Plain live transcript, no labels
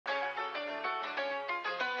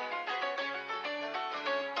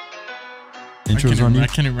Intros on you? I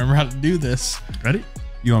can't even remember how to do this. Ready?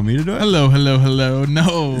 You want me to do it? Hello, hello, hello.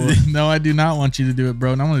 No, I do not want you to do it,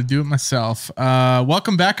 bro. And I'm going to do it myself.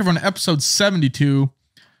 Welcome back, everyone, to episode 72,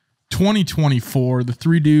 2024. The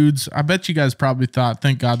three dudes. I bet you guys probably thought,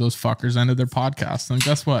 thank God those fuckers ended their podcast. And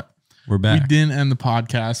guess what? We're back. We didn't end the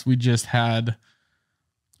podcast. We just had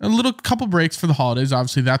a couple breaks for the holidays.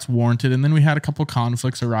 Obviously, that's warranted. And then we had a couple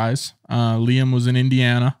conflicts arise. Liam was in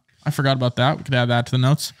Indiana. I forgot about that. We could add that to the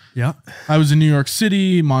notes. Yeah. I was in New York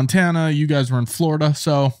City, Montana. You guys were in Florida.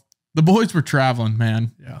 So the boys were traveling,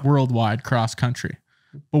 man. Yeah. Worldwide, cross country.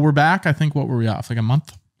 But we're back. I think, what were we off? Like a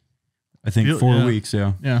month? I think 4 weeks,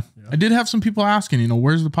 yeah. I did have some people asking,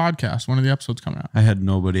 where's the podcast? When are the episodes coming out? I had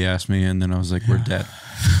nobody ask me, and then I was like, we're dead.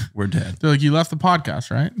 We're dead. They're like, you left the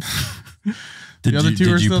podcast, right? Did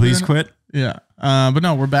you please quit? Yeah. But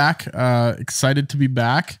no, we're back. Excited to be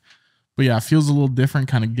back. But yeah, it feels a little different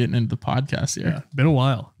kind of getting into the podcast here. Yeah, been a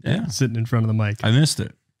while. Yeah. Sitting in front of the mic. I missed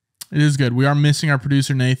it. It is good. We are missing our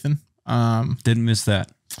producer, Nathan. Didn't miss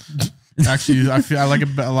that. Actually, I like it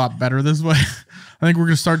a lot better this way. I think we're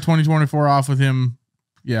going to start 2024 off with him.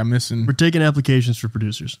 Yeah, missing. We're taking applications for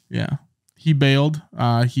producers. Yeah. He bailed.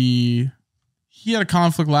 He had a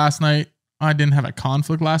conflict last night. I didn't have a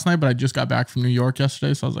conflict last night, but I just got back from New York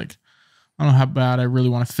yesterday. So I was like, I don't know how bad I really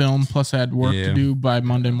want to film. Plus I had work to do by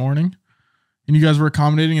Monday morning. And you guys were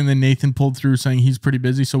accommodating, and then Nathan pulled through saying he's pretty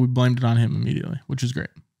busy, so we blamed it on him immediately, which is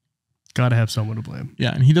great. Got to have someone to blame.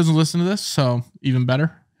 Yeah, and he doesn't listen to this, so even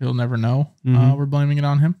better. He'll never know we're blaming it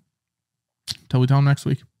on him until we tell him next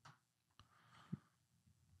week.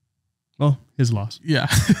 Well, his loss. Yeah,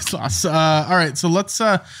 his loss. All right, so let's.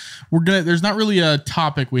 There's not really a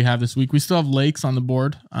topic we have this week. We still have lakes on the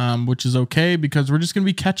board, which is okay because we're just gonna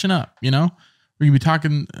be catching up. We're gonna be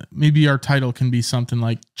talking. Maybe our title can be something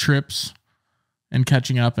like trips and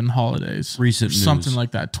catching up and holidays. Recent news. Something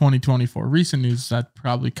like that. 2024. Recent news, that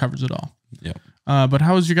probably covers it all. Yep. But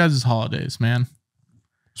how was your guys' holidays, man?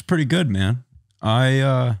 It's pretty good, man.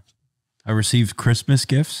 I received Christmas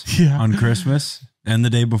gifts on Christmas and the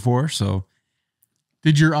day before. So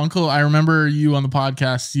did your uncle, I remember you on the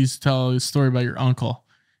podcast used to tell a story about your uncle.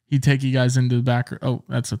 He'd take you guys into the back. Oh,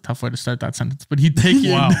 that's a tough way to start that sentence. But he'd take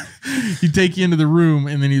you, he'd take you into the room,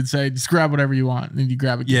 and then he'd say, "Just grab whatever you want." And then you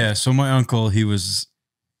grab a gift. Yeah. So my uncle, he was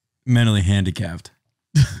mentally handicapped,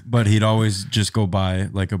 but he'd always just go buy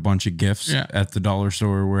like a bunch of gifts at the dollar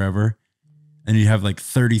store or wherever, and he'd have like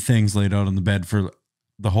 30 things laid out on the bed for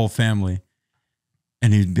the whole family,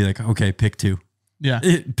 and he'd be like, "Okay, pick two." Yeah,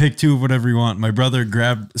 pick two of whatever you want. My brother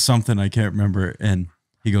grabbed something I can't remember, and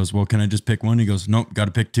he goes, "Well, can I just pick one?" He goes, "Nope, got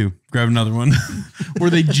to pick two. Grab another one."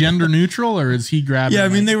 Were they gender neutral, or is he grabbing? Yeah, I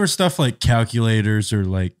mean, they were stuff like calculators or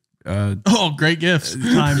like great gifts.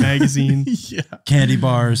 Time magazine. Candy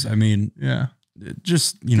bars. I mean,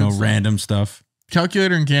 just, random stuff.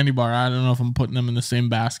 Calculator and candy bar. I don't know if I'm putting them in the same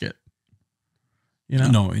basket.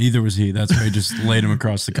 No, either was he. That's why I just laid him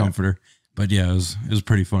across the comforter. But yeah, it was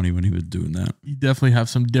pretty funny when he was doing that. You definitely have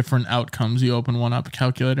some different outcomes. You open one up, a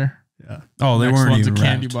calculator. Yeah. Oh, they weren't even a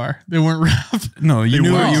candy wrapped. Bar. They weren't wrapped. No, you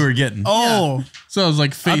knew what you were getting. Oh, so it was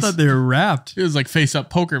like I thought they were wrapped. It was like face up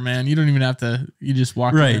poker, man. You don't even have to. You just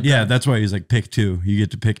walk. Right. Yeah. That's why he's like, pick two. You get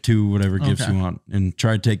to pick two, whatever gifts you want, and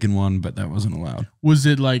try taking one, but that wasn't allowed. Was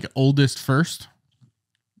it like oldest first?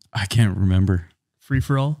 I can't remember. Free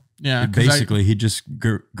for all. Yeah. Basically, he'd just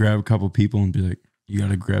grab a couple people and be like, "You got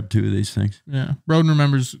to grab two of these things." Yeah. Broden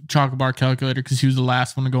remembers chocolate bar calculator because he was the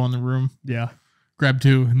last one to go in the room. Yeah. Grab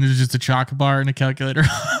two, and there's just a chocolate bar and a calculator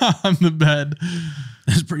on the bed.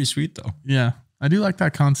 That's pretty sweet, though. Yeah, I do like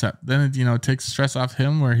that concept. Then it takes stress off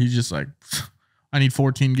him, where he's just like, "I need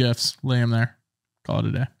 14 gifts. Lay them there. Call it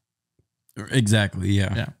a day." Exactly.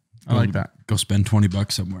 Yeah. Yeah, I like that. Go spend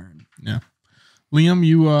 $20 somewhere. Yeah, Liam,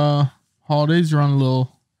 you holidays? You're on a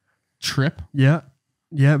little trip. Yeah,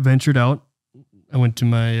 ventured out. I went to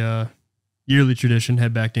my yearly tradition.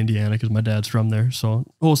 Head back to Indiana because my dad's from there. So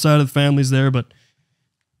whole side of the family's there, but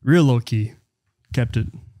real low key. Kept it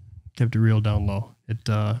real down low. It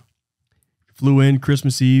flew in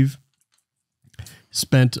Christmas Eve.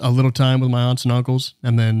 Spent a little time with my aunts and uncles,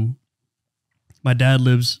 and then my dad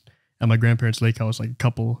lives at my grandparents' lake house, like a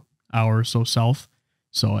couple hours so south.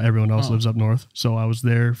 So everyone else lives up north. So I was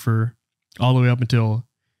there for all the way up until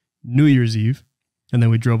New Year's Eve, and then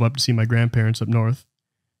we drove up to see my grandparents up north.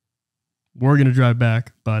 We're gonna drive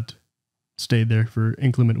back, but stayed there for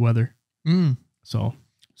inclement weather. So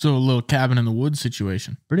a little cabin in the woods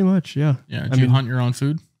situation. Pretty much, yeah. Yeah. Did you hunt your own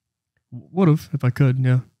food? Would have if I could.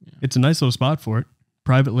 Yeah. It's a nice little spot for it.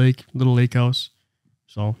 Private lake, little lake house.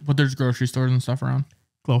 So, but there's grocery stores and stuff around.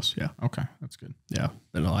 Close, yeah. Okay, that's good. Yeah.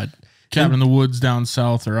 But no, Cabin in the woods down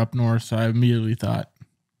south or up north, so I immediately thought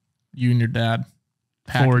you and your dad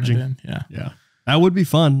foraging. It in. Yeah. Yeah. That would be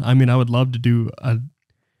fun. I mean, I would love to do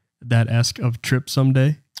that esque of trip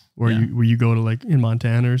someday where you go to like in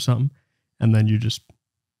Montana or something and then you just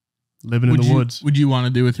living in the woods. Would you want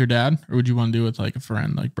to do with your dad or would you want to do with like a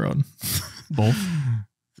friend like Broden? Both.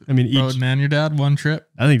 I mean, Broden and your dad, one trip.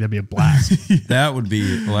 I think that'd be a blast. That would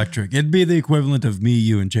be electric. It'd be the equivalent of me,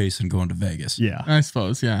 you, and Jason going to Vegas. Yeah. I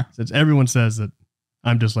suppose, yeah. Since everyone says that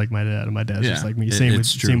I'm just like my dad and my dad's just like me. Same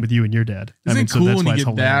with you and your dad. Isn't it cool when you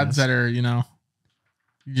get dads that are, you know,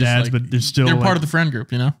 dads, but they're part of the friend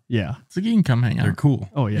group, you know? Yeah. It's like you can come hang out. They're cool.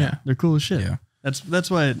 Oh, yeah. They're cool as shit. Yeah. That's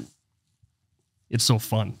why it's so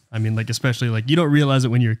fun. I mean, like, especially like you don't realize it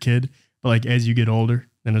when you're a kid, but like as you get older,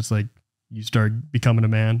 then it's like you start becoming a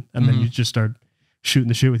man and then you just start shooting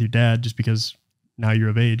the shit with your dad just because now you're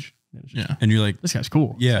of age. Yeah. And you're like, this guy's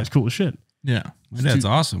cool. Yeah. This guy's cool as shit. Yeah. My dad's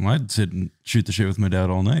awesome. I'd sit and shoot the shit with my dad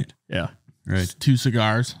all night. Yeah. Right. 2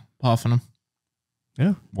 cigars, puffing them.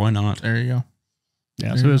 Yeah. Why not? There you go.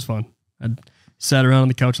 Yeah. So it was fun. I sat around on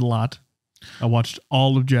the couch a lot. I watched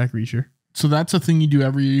all of Jack Reacher. So that's a thing you do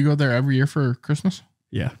every year. You go there every year for Christmas?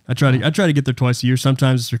 Yeah. I try to get there twice a year.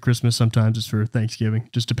 Sometimes it's for Christmas. Sometimes it's for Thanksgiving,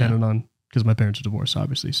 just depending on, because my parents are divorced,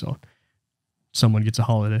 obviously. So someone gets a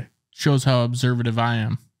holiday. Shows how observative I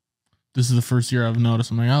am. This is the first year I've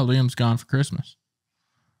noticed. I'm like, oh, Liam's gone for Christmas.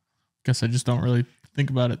 Guess I just don't really think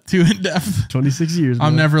about it too in depth. 26 years.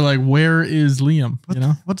 I'm never like, where is Liam?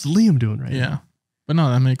 What's Liam doing right now? Yeah. But no,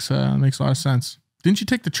 that makes a lot of sense. Didn't you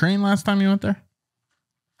take the train last time you went there?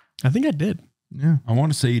 I think I did. Yeah. I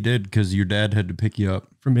want to say you did because your dad had to pick you up.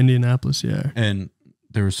 From Indianapolis, yeah. And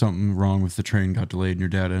there was something wrong with the train, got delayed, and your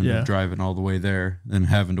dad ended up driving all the way there and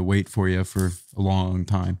having to wait for you for a long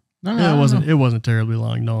time. No, it wasn't terribly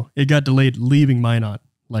long, no. It got delayed leaving Minot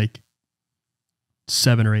like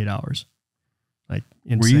 7 or 8 hours. Like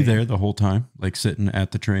insane. Were you there the whole time? Like sitting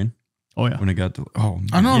at the train? Oh, yeah. When it got man.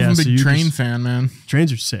 I know I'm a big train fan, man.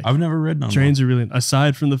 Trains are sick. I've never ridden on trains are really,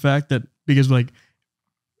 aside from the fact that, because like,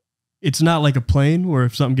 it's not like a plane where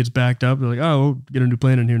if something gets backed up, they're like, oh, we'll get a new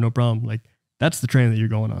plane in here, no problem. Like, that's the train that you're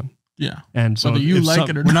going on. Yeah. And so whether you like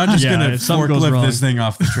it or not, we're not just going to forklift this thing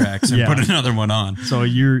off the tracks and put another one on. So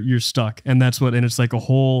you're stuck. And that's what, and it's like a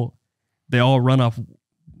whole, they all run off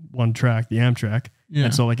one track, the Amtrak. Yeah.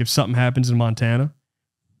 And so like if something happens in Montana,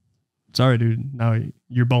 sorry, dude, now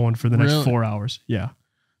you're bowing for the next 4 hours. Yeah.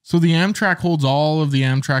 So the Amtrak holds all of the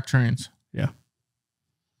Amtrak trains. Yeah.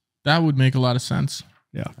 That would make a lot of sense.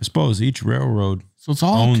 Yeah. I suppose each railroad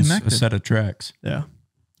owns connected. A set of tracks. Yeah.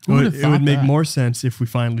 It would make more sense if we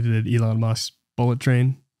finally did Elon Musk's bullet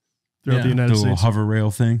train throughout the United States. The little hover rail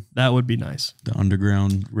thing. That would be nice. The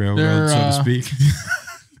underground railroad, so to speak.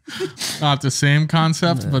 Not the same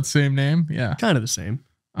concept, but same name. Yeah. Kind of the same.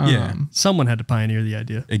 Yeah. Someone had to pioneer the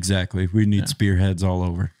idea. Exactly. We need spearheads all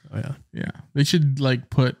over. Oh, yeah. Yeah. They should like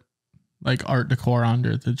put like art decor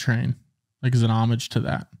under the train, like as an homage to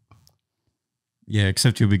that. Yeah,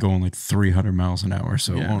 except you'll be going like 300 miles an hour,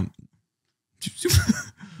 so it won't.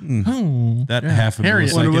 That half of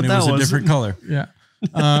Harriet. it was like, and it was a different color. Yeah.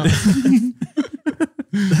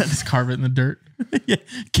 Just carve it in the dirt. Yeah.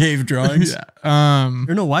 Cave drawings. Yeah.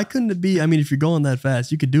 Or no, why couldn't it be? I mean, if you're going that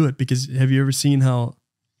fast, you could do it because have you ever seen how,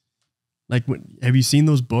 like, have you seen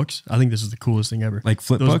those books? I think this is the coolest thing ever. Like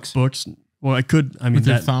flip those books? Well, I could, I mean, with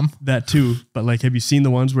your thumb? That too. But like, have you seen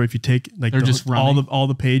the ones where if you take like just all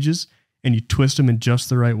the pages and you twist them in just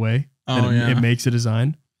the right way, it makes a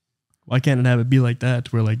design? Why can't it have it be like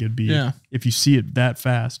that where like it'd be, if you see it that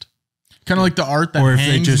fast? Kind of like the art that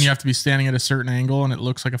hangs and you have to be standing at a certain angle and it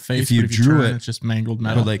looks like a face. If you drew it, it's just mangled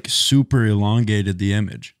metal. Or like super elongated the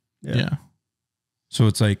image. Yeah. So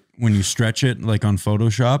it's like when you stretch it like on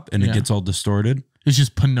Photoshop and it gets all distorted. It's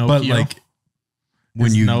just Pinocchio. But like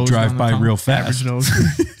when you drive by real fast,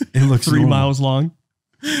 it looks 3 miles long.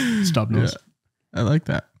 Stub nose. Yeah. I like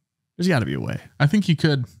that. There's got to be a way. I think you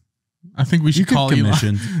could. I think we should call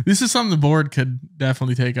commission. This is something the board could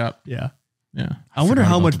definitely take up. Yeah. Yeah. I wonder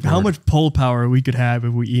how much poll power we could have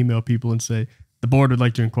if we email people and say the board would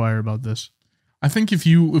like to inquire about this. I think if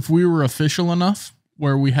we were official enough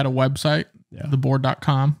where we had a website,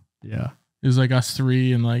 theboard.com. Yeah. It was like us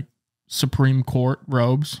three in like Supreme Court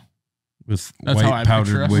robes. With white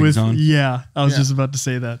powdered wigs on. Yeah. I was just about to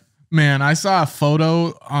say that. Man, I saw a photo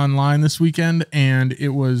online this weekend and it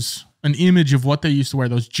was an image of what they used to wear,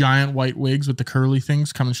 those giant white wigs with the curly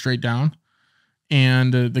things coming straight down.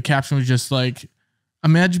 And the caption was just like,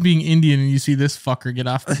 imagine being Indian and you see this fucker get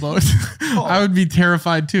off the boat. I would be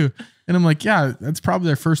terrified too. And I'm like, yeah, that's probably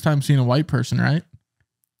their first time seeing a white person, right?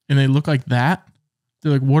 And they look like that.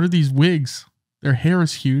 They're like, what are these wigs? Their hair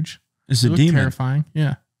is huge. It's a demon. Terrifying.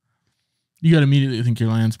 Yeah. You got to immediately think your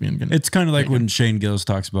land's being good. It's kind of like when Shane Gillis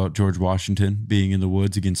talks about George Washington being in the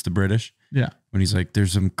woods against the British. Yeah. When he's like,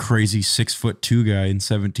 there's some crazy 6'2" guy in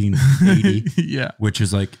 1780. Yeah. Which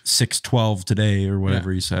is like 6'12" today or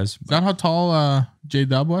whatever he says. Is that how tall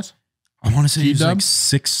J-Dub was? I want to say he's G-Dub? like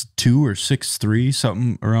 6'2" or 6'3",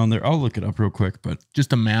 something around there. I'll look it up real quick. But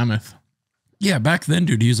just a mammoth. Yeah, back then,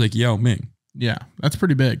 dude, he was like Yao Ming. Yeah, that's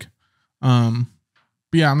pretty big. But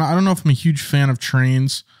yeah, I don't know if I'm a huge fan of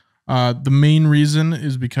trains. The main reason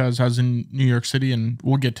is because I was in New York City, and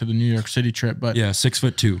we'll get to the New York City trip. But yeah,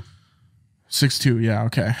 6'2". 6'2", yeah,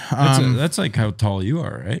 okay. That's like how tall you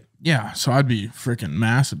are, right? Yeah, so I'd be freaking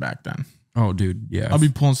massive back then. Oh, dude, yeah. I'll be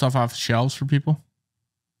pulling stuff off shelves for people.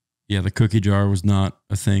 Yeah, the cookie jar was not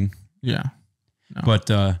a thing. Yeah. No. But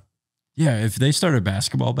yeah, if they started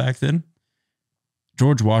basketball back then,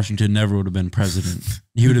 George Washington never would have been president.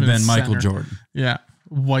 He would have been Michael Jordan. Yeah,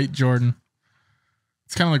 White Jordan.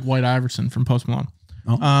 It's kind of like White Iverson from Post Malone.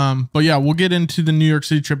 Oh. But yeah, we'll get into the New York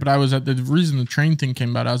City trip. But I was at the reason the train thing came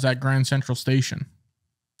about. I was at Grand Central Station.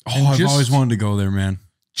 Oh, I've always wanted to go there, man.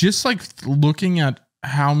 Just like looking at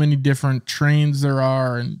how many different trains there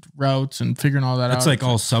are and routes and figuring all that out. That's like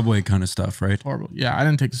all subway kind of stuff, right? Horrible. Yeah, I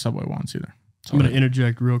didn't take the subway once either. So I'm going to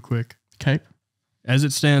interject real quick. Okay. As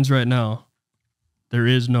it stands right now, there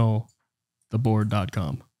is no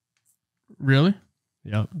theboard.com. Really?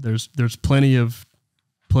 Yeah, there's plenty of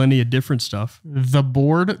different stuff.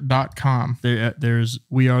 Theboard.com. There's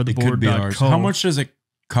wearetheboard.co. How much does it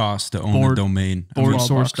cost to own the domain?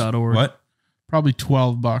 Boardsource.org. What? Probably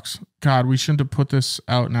 $12. God, we shouldn't have put this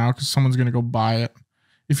out now because someone's going to go buy it.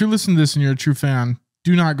 If you're listening to this and you're a true fan,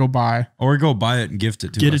 do not go buy. Or go buy it and gift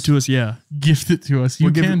it to us. Get it to us, yeah. Gift it to us.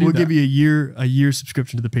 We'll give you a year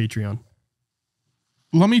subscription to the Patreon.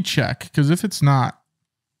 Let me check, because if it's not,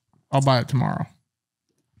 I'll buy it tomorrow.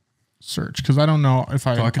 Search, because I don't know if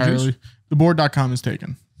I entirely... Theboard.com is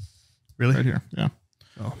taken. Really? Right here, yeah.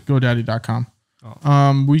 Oh. GoDaddy.com.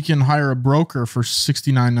 Oh. We can hire a broker for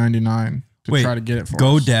 $69.99 to try to get it for us.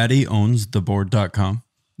 GoDaddy owns theboard.com?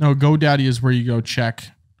 No, GoDaddy is where you go check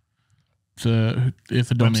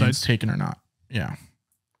if a domain's taken or not. Yeah.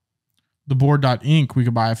 Theboard.inc we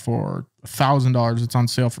could buy for $1,000. It's on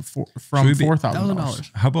sale from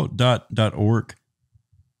 $4,000. How about .org?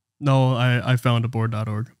 No, I found a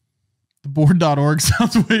board.org. Theboard.org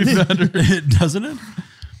sounds way better. Doesn't it?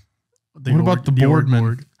 What about the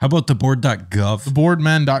Boardman? How about theboard.gov?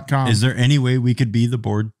 Theboardmen.com. Is there any way we could be the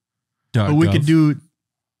board.gov? But we could do,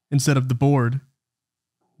 instead of the boardmen,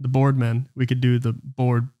 we could do the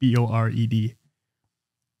board, BORED.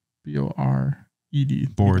 BORED.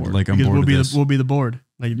 Board, like I'm bored of this. We'll be the board.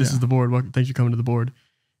 Like, this is the board. Well, thanks for coming to the board.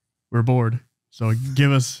 We're bored. So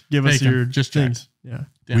give us your just things. Yeah.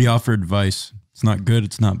 We offer advice. It's not good.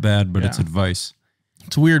 It's not bad, but it's advice.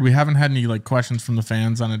 It's weird. We haven't had any like questions from the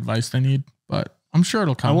fans on advice they need, but I'm sure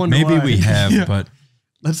it'll come. Maybe we have, but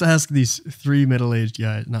let's ask these three middle-aged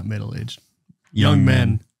guys, not middle-aged, young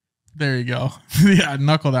men. There you go. Yeah,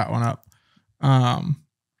 knuckle that one up.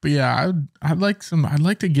 But yeah, I'd like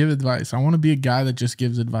to give advice. I want to be a guy that just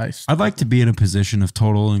gives advice. I'd like to be in a position of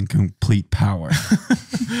total and complete power.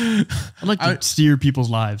 I'd like to steer people's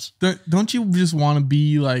lives. Don't you just want to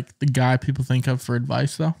be like the guy people think of for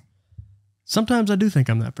advice though? Sometimes I do think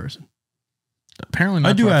I'm that person. Apparently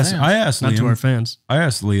not. I asked not Liam, to our fans. I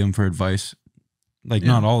asked Liam for advice. Like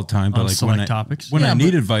not all the time, but like when I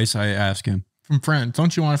need advice, I ask him. From friends.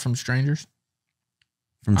 Don't you want it from strangers?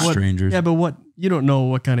 From strangers. Yeah, but you don't know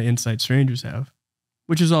what kind of insight strangers have,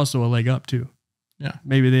 which is also a leg up too. Yeah.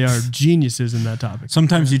 Maybe they are geniuses in that topic.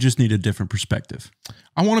 Sometimes you just need a different perspective.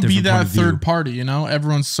 I want to be that third party, you know?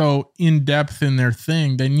 Everyone's so in depth in their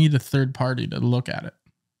thing. They need a third party to look at it.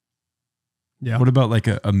 Yeah. What about like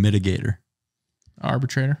a mitigator?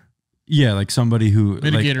 Arbitrator? Yeah, like somebody who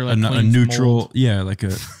mitigator, like a neutral, mold. Yeah, like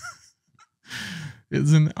a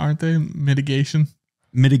aren't they mitigation?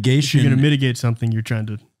 Mitigation. If you're gonna mitigate something, you're trying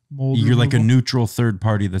to mold. You're like a neutral third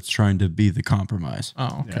party that's trying to be the compromise.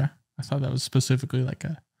 Oh, okay. Yeah. I thought that was specifically like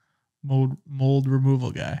a mold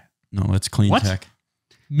removal guy. No, that's clean tech.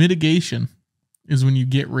 Mitigation is when you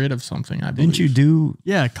get rid of something. I believe. Didn't you do?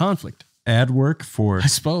 Yeah, conflict. Ad work for. I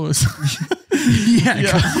suppose. yeah.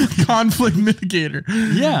 Conflict mitigator.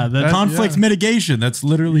 Yeah, that's conflict mitigation. That's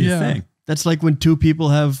literally a thing. That's like when two people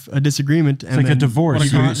have a disagreement. It's like a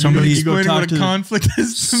divorce. You go talk to conflict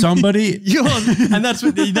is. Somebody. And that's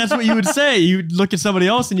what you would say. You look at somebody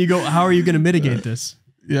else and you go, "How are you going to mitigate this?"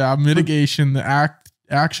 Yeah, mitigation, the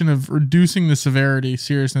action of reducing the severity,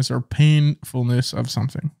 seriousness, or painfulness of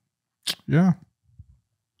something. Yeah.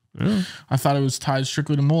 Yeah. I thought it was tied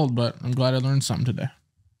strictly to mold, but I'm glad I learned something today.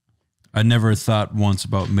 I never thought once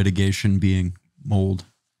about mitigation being mold.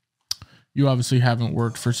 You obviously haven't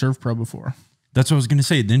worked for Surf Pro before. That's what I was going to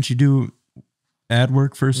say. Didn't you do ad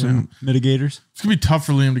work for some mitigators? It's going to be tough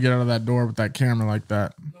for Liam to get out of that door with that camera like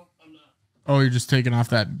that. Nope, I'm not. Oh, you're just taking off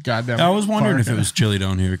that goddamn... I was wondering if it was chilly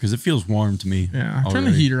down here because it feels warm to me. Yeah. Turn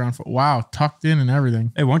the heater on. Wow, tucked in and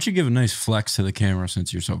everything. Hey, why don't you give a nice flex to the camera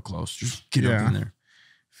since you're so close? Just get up in there.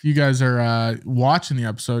 If you guys are watching the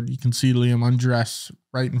episode, you can see Liam undress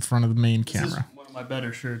right in front of the main camera. This is one of my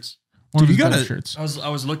better shirts. One of his better shirts. I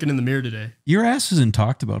was looking in the mirror today. Your ass isn't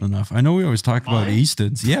talked about enough. I know we always talk about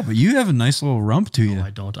Easton's. Yeah, but you have a nice little rump to you. No, I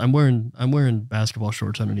don't. I'm wearing basketball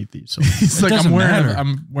shorts underneath these. So it's like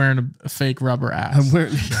I'm wearing a fake rubber ass. I'm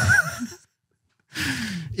wearing.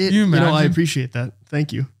 I appreciate that.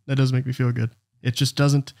 Thank you. That does make me feel good. It just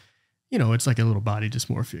doesn't. It's like a little body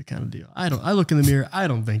dysmorphia kind of deal. I look in the mirror. I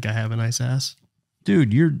don't think I have a nice ass.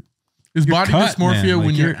 Dude, is body dysmorphia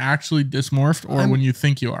when you're actually dysmorphed or when you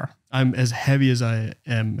think you are? I'm as heavy as I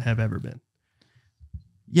have ever been.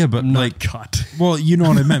 Yeah, but not cut. Well, you know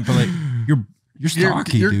what I meant, but like you're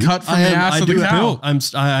stocky, you're dude. cut from the ass of the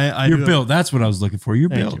cow. You're built. That's what I was looking for. You're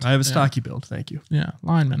built. I have a stocky build. Thank you. Yeah,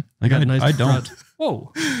 lineman. Like I don't.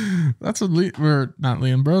 Whoa, that's what we're not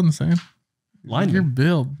Liam Broden saying. Lineman. Your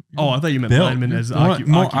build. Oh, I thought you meant lineman as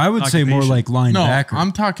I would say more like linebacker. No,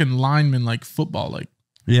 I'm talking linemen like football. Like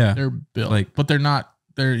they're built, but they're not.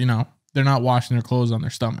 They're not washing their clothes on their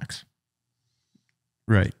stomachs.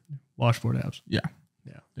 Right. Washboard abs. Yeah.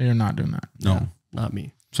 They are not doing that. No, not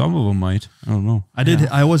me. Some of them might. I don't know.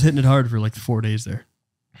 I was hitting it hard for like 4 days there.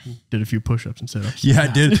 Did a few push-ups and sit-ups. Yeah, I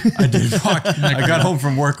did. I got home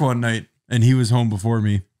from work one night and he was home before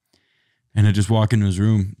me. And I just walk into his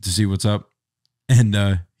room to see what's up.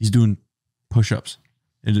 And he's doing push-ups.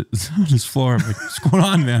 And it's on his floor. I'm like, what's going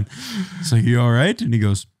on, man? It's like, you all right? And he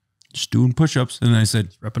goes, just doing push-ups. And I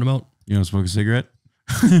said, repping them out. You want to smoke a cigarette?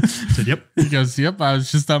 I said, yep. He goes, yep, I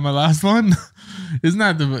was just on my last one. Isn't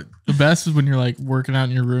that the best is when you're like working out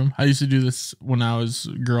in your room? I used to do this when I was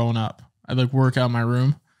growing up. I'd like work out in my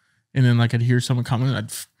room and then like I'd hear someone coming and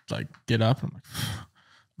I'd like get up and I'm like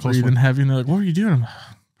breathing heavy and they're like, what are you doing? I'm like,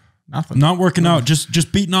 nothing. Not working out.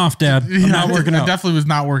 Just beating off, Dad. I'm not working out. I definitely was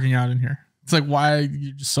not working out in here. It's like, why are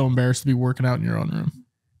you just so embarrassed to be working out in your own room?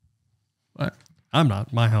 But I'm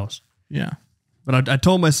not. My house. Yeah. But I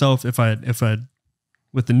told myself if I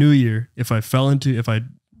with the new year, if I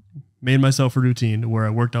made myself a routine where I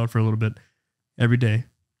worked out for a little bit every day,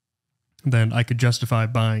 then I could justify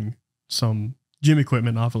buying some gym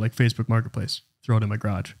equipment off of like Facebook Marketplace, throw it in my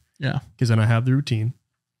garage. Yeah. Because then I have the routine.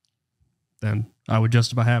 Then I would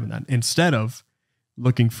justify having that instead of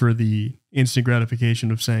looking for the instant gratification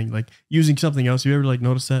of saying like using something else. You ever like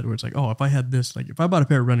notice that where it's like, oh, if I had this, like if I bought a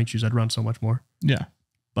pair of running shoes, I'd run so much more. Yeah.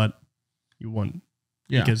 But you wouldn't.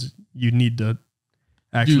 Yeah. Because you need to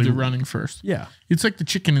actually do the running first. Yeah. It's like the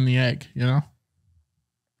chicken and the egg, you know?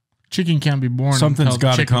 Chicken can't be born. Something's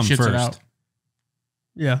got to come first.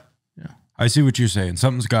 Yeah. Yeah. I see what you're saying.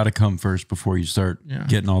 Something's got to come first before you start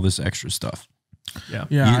getting all this extra stuff. Yeah.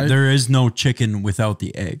 Yeah. There is no chicken without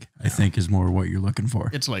the egg, I think is more what you're looking for.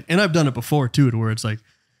 It's like, and I've done it before too, to where it's like,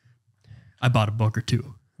 I bought a book or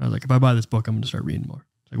two. I was like, if I buy this book, I'm going to start reading more.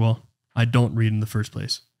 It's like, well, I don't read in the first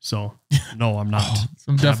place. So no, I'm not.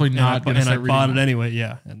 I'm definitely not going to start reading. And I bought it anyway.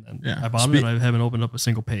 Yeah. And then I bought it and I haven't opened up a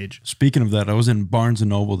single page. Speaking of that, I was in Barnes &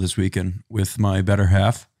 Noble this weekend with my better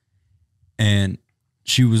half and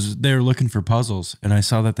she was there looking for puzzles. And I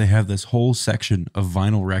saw that they have this whole section of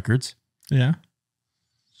vinyl records. Yeah.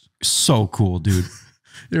 So cool, dude.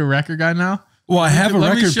 You're a record guy now? Well, I have a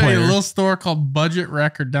record player. Let me show you a little store called Budget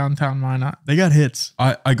Record downtown Minot. They got hits.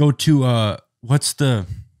 I go to, what's the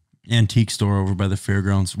antique store over by the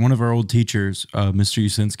fairgrounds? One of our old teachers, Mr.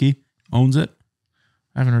 Usinski, owns it.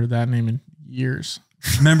 I haven't heard that name in years.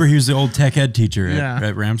 Remember, he was the old tech ed teacher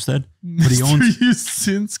at Ramstead? But he owns Mr.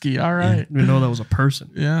 Usinski. All right. I didn't even know that was a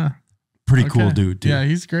person. Yeah. Pretty cool dude, too. Yeah,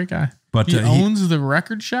 he's a great guy. But he owns the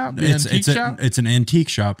record shop, the antique shop? It's an antique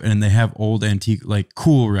shop, and they have old antique, like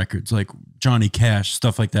cool records, like Johnny Cash,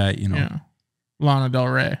 stuff like that, you know. Yeah. Lana Del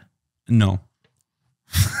Rey. No.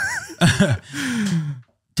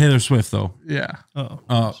 Taylor Swift, though. Yeah.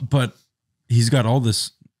 But he's got all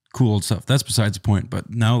this cool old stuff. That's besides the point. But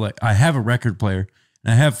now, like, I have a record player,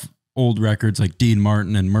 and I have old records like Dean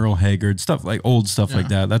Martin and Merle Haggard, stuff like old stuff like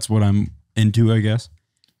that. That's what I'm into, I guess.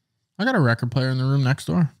 I got a record player in the room next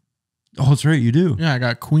door. Oh, that's right, you do. Yeah, I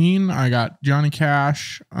got Queen. I got Johnny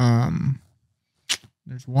Cash.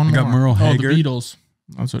 There's one more. I got Merle Haggard. Oh, the Beatles.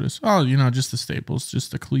 That's what it is. Oh, just the staples,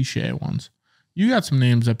 just the cliche ones. You got some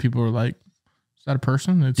names that people are like, Is that a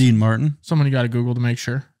person? It's Dean Martin. someone you got to Google to make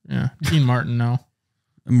sure. Yeah. Dean Martin, no.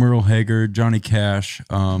 Merle Haggard, Johnny Cash.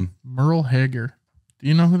 Merle Haggard. Do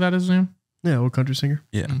you know who that is, Liam? Yeah, old country singer.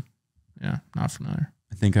 Yeah. Yeah, not familiar.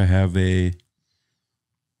 I think I have I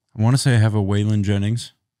want to say I have a Waylon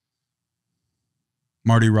Jennings.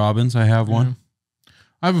 Marty Robbins, I have one.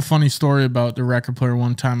 I have a funny story about the record player.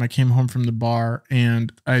 One time I came home from the bar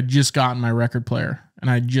and I had just gotten my record player and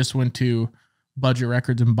I just went to Budget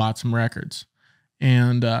Records and bought some records.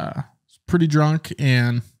 And was pretty drunk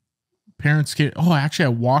and parents came. Oh, actually I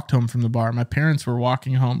walked home from the bar. My parents were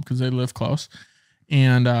walking home because they live close.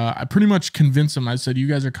 And I pretty much convinced them. I said, you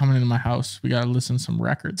guys are coming into my house. We got to listen to some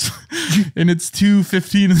records. And it's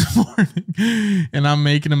 2:15 in the morning. And I'm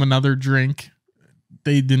making them another drink.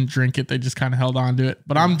 They didn't drink it. They just kind of held on to it.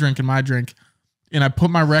 But I'm drinking my drink. And I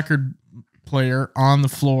put my record player on the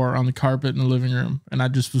floor, on the carpet in the living room. And I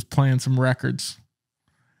just was playing some records.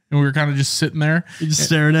 And we were kind of just sitting there. You're just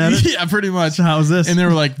staring at it? Yeah, pretty much. So how's this? And they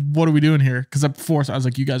were like, what are we doing here? Because before, so I was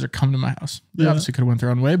like, you guys are coming to my house. They obviously could have went their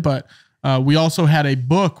own way. But we also had a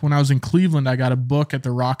book. When I was in Cleveland, I got a book at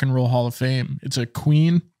the Rock and Roll Hall of Fame. It's a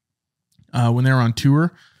Queen. When they were on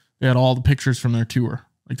tour, they had all the pictures from their tour,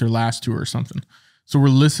 like their last tour or something. So we're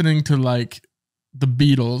listening to like the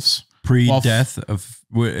Beatles. Pre-death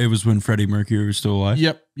it was when Freddie Mercury was still alive.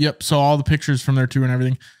 Yep. So all the pictures from their tour and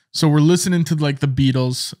everything. So we're listening to like the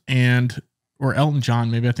Beatles or Elton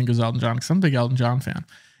John. Maybe I think it was Elton John because I'm a big Elton John fan.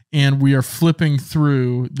 And we are flipping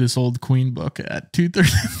through this old Queen book at 2:30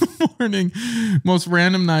 in the morning. Most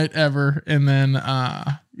random night ever. And then,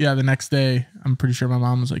 the next day, I'm pretty sure my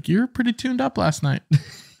mom was like, you're pretty tuned up last night.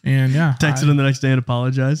 And yeah. Texted him the next day and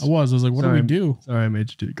apologized. I was like, what do we do? Sorry, I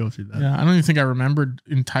made you go through that. Yeah, I don't even think I remembered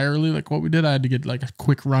entirely like what we did. I had to get like a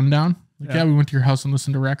quick rundown. Like, we went to your house and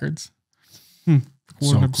listened to records.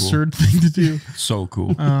 What an absurd thing to do. So cool.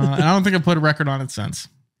 And I don't think I put a record on it since.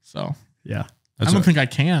 So yeah. I don't think I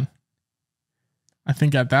can. I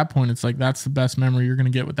think at that point, it's like, that's the best memory you're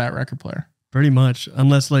going to get with that record player. Pretty much.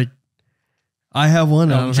 Unless like I have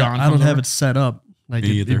one. I don't have it set up. Like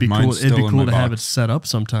it'd be cool. It'd be cool to have it set up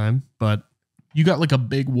sometime, but you got like a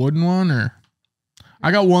big wooden one or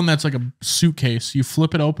I got one that's like a suitcase. You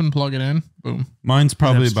flip it open, plug it in, boom. Mine's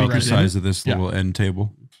probably about the size of this little end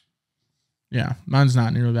table. Yeah. Mine's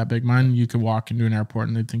not nearly that big. Mine, you could walk into an airport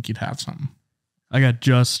and they'd think you'd have something. I got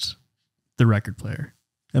just the record player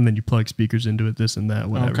and then you plug speakers into it, this and that,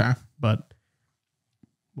 whatever. Okay. But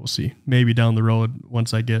we'll see. Maybe down the road,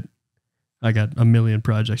 once I got a million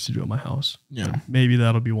projects to do at my house. Yeah. But maybe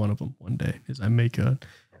that'll be one of them one day is I make a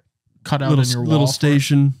cutout in your wall little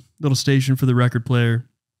station for the record player,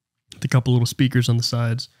 with a couple little speakers on the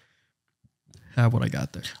sides. Have what I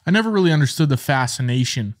got there. I never really understood the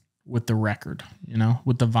fascination with the record,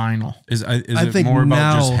 with the vinyl. Is it more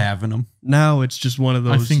about just having them? Now it's just one of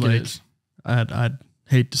those. I think it is. I'd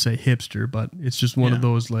hate to say hipster, but it's just one of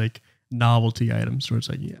those like novelty items where it's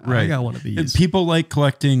like, I got one of these. People like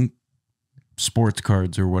collecting sports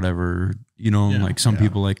cards or whatever, like some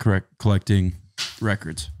people like collecting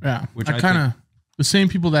records. Yeah. Which I kind of, the same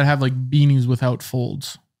people that have like beanies without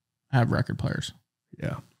folds have record players.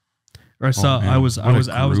 Yeah. Or I was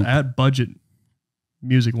at Budget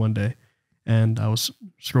Music one day and I was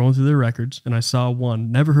scrolling through their records and I saw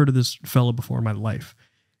one, never heard of this fella before in my life.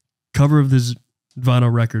 Cover of this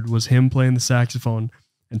vinyl record was him playing the saxophone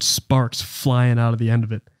and sparks flying out of the end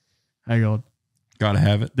of it. I go, gotta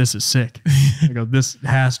have it. This is sick. I go, this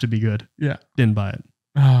has to be good. Yeah. Didn't buy it.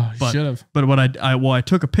 Oh, you should have. But what I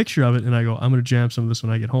took a picture of it and I go, I'm going to jam some of this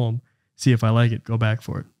when I get home. See if I like it. Go back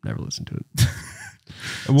for it. Never listen to it.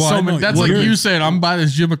 Well, that's like you saying, I'm buying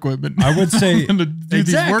this gym equipment. I would say to do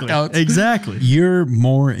these workouts. Exactly. You're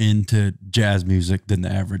more into jazz music than the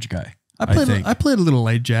average guy. I played a little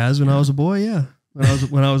light jazz when I was a boy. Yeah.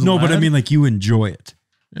 When I was no, a lad. but I mean, like you enjoy it.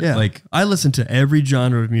 Yeah. Like I listen to every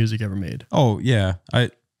genre of music ever made. Oh yeah.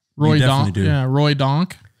 Roy Donk. Yeah. Roy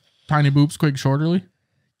Donk. Tiny Boops, Quick Shorterly.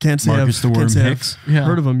 Can't say Marcus the Worm Hicks.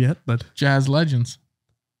 Heard of them yet, but jazz legends.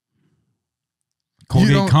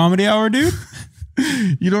 Colgate Comedy Hour, dude.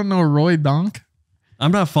 You don't know Roy Donk?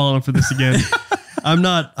 I'm not falling for this again. I'm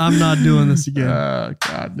not doing this again.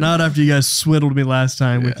 God, not after you guys swindled me last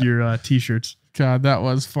time with your t-shirts. God, that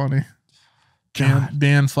was funny.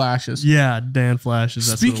 Dan Flashes. Yeah, Dan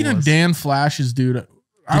Flashes. Speaking of Dan Flashes, dude.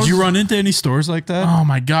 Did you run into any stores like that? Oh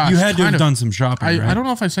my gosh. You had to have done some shopping, right? I don't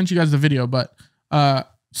know if I sent you guys the video, but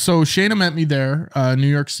so Shayna met me there, New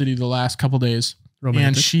York City, the last couple days. Romantic.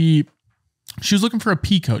 And she was looking for a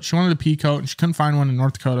pea coat. She wanted a pea coat and she couldn't find one in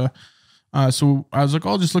North Dakota. So I was like,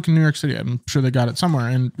 oh, just look in New York City. I'm sure they got it somewhere.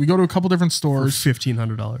 And we go to a couple different stores. For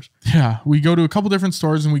 $1,500. Yeah. We go to a couple different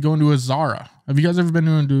stores and we go into a Zara. Have you guys ever been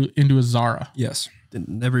into a Zara? Yes.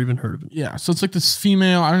 Never even heard of it. Yeah. So it's like this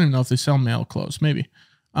female. I don't even know if they sell male clothes. Maybe.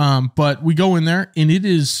 But we go in there and it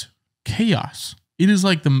is chaos. It is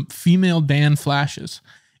like the female Dan Flashes.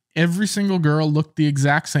 Every single girl looked the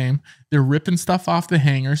exact same. They're ripping stuff off the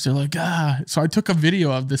hangers. They're like, ah. So I took a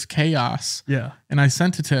video of this chaos. Yeah. And I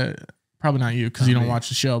sent it to, probably not you because you don't watch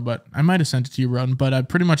the show, but I might have sent it to you, Broden. But I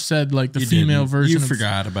pretty much said like the female version. You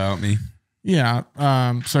forgot about me. Yeah.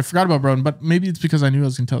 So I forgot about Broden, but maybe it's because I knew I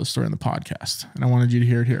was going to tell the story on the podcast and I wanted you to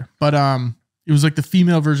hear it here. But it was like the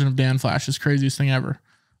female version of Dan Flash's craziest thing ever.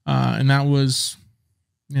 And that was...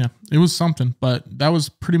 Yeah, it was something, but that was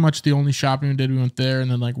pretty much the only shopping we did. We went there and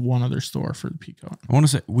then like one other store for the Peacoat. I want to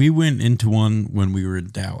say we went into one when we were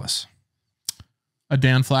in Dallas. A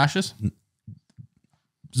Dan Flashes?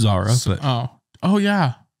 Zara. But oh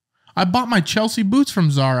yeah. I bought my Chelsea boots from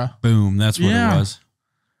Zara. Boom. That's what it was.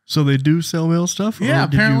 So they do sell male stuff? Yeah, or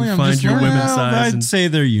did apparently you I'm find just your learning. women's size? I'd say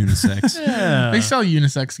they're unisex. Yeah. They sell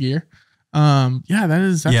unisex gear. Yeah,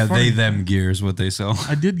 that's yeah, funny. them gear is what they sell.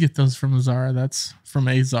 I did get those from Zara. That's from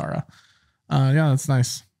a Zara. Yeah, that's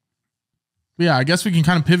nice. But yeah, I guess we can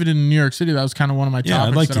kind of pivot into New York City. That was kind of one of my topics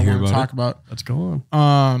I'd like that to I hear want to about talk about. Let's go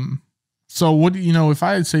on. So what do you know, if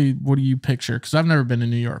I say, what do you picture? Because I've never been to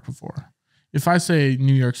New York before. If I say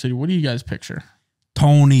New York City, what do you guys picture?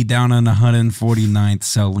 Tony down on 149th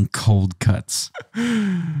selling cold cuts.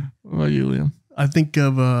 What about you, Liam? I think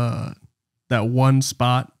of that one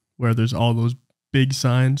spot where there's all those big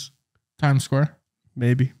signs. Times Square?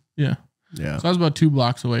 Maybe. Yeah. Yeah. So I was about 2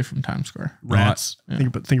 blocks away from Times Square. Rats. Yeah.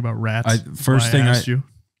 Think about rats. First thing I asked you.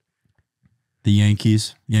 The Yankee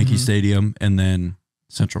Stadium, and then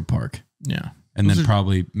Central Park. Yeah. And then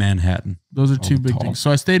probably Manhattan. Those are 2 big things.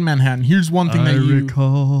 So I stayed in Manhattan. Here's one thing that you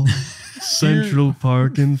recall Central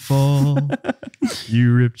Park in fall.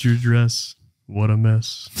 You ripped your dress. What a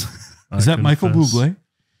mess. Is that Michael Bublé?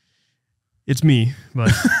 It's me,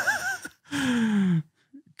 but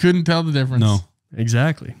couldn't tell the difference. No.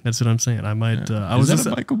 Exactly. That's what I'm saying. I might. I Is was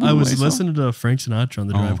that a Michael Bublé song? listening to Frank Sinatra on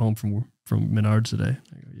the drive home from Menards today.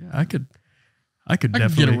 I go, yeah, I could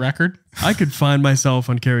definitely get a record. I could find myself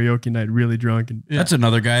on karaoke night really drunk. And That's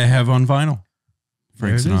another guy I have on vinyl.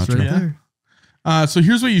 Frank Sinatra. Right there. So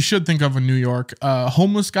here's what you should think of in New York.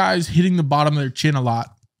 Homeless guys hitting the bottom of their chin a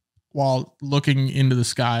lot while looking into the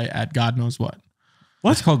sky at God knows what.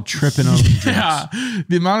 What's called tripping over the Yeah.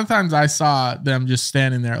 The amount of times I saw them just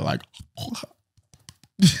standing there like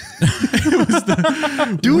it was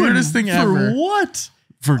the weirdest thing ever. For what?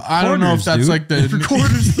 For I don't know if that's like the For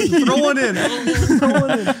quarters. Throw one in.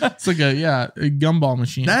 It's like a gumball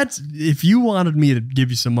machine. That's if you wanted me to give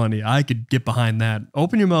you some money, I could get behind that.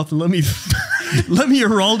 Open your mouth and let me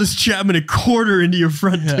Aroldis Chapman a quarter into your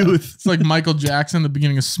front tooth. It's like Michael Jackson at the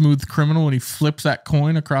beginning of Smooth Criminal when he flips that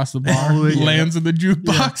coin across the bar, lands in the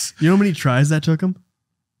jukebox. You know how many tries that took him?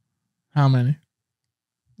 How many?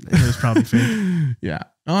 It was probably fake. Yeah.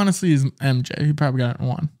 Honestly, he's MJ. He probably got it in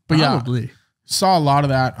 1. But probably. Yeah, saw a lot of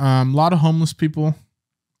that. A lot of homeless people.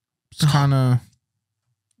 It's kind of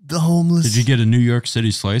the homeless. Did you get a New York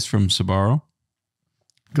City slice from Sbarro?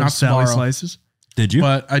 Go not to Sally Sbarro. Slices? Did you?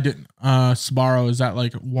 But I didn't. Sbarro, is that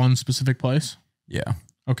like one specific place? Yeah.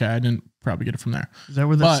 Okay, I didn't probably get it from there. Is that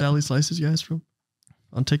where the Sally Slices guy's from?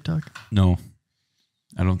 On TikTok? No.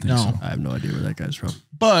 I don't think so. I have no idea where that guy's from.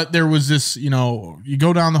 But there was this, you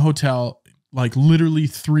go down the hotel, like literally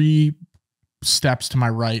 3 steps to my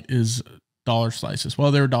right is dollar slices.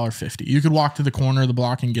 Well, they were $1.50. You could walk to the corner of the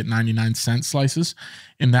block and get 99-cent slices.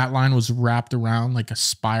 And that line was wrapped around like a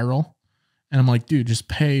spiral. And I'm like, dude, just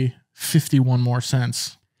pay 51 more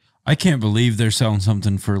cents. I can't believe they're selling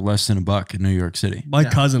something for less than $1 in New York City. My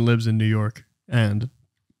cousin lives in New York and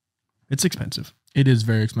it's expensive. It is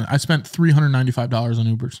very expensive. I spent $395 on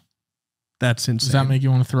Ubers. That's insane. Does that make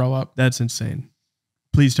you want to throw up? That's insane.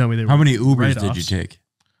 Please tell me they were. How many Ubers did you take?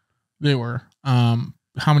 They were.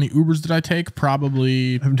 How many Ubers did I take?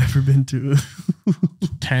 Probably I've never been to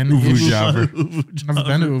 10. Uvujavar. Never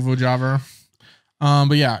been to Uvujavar.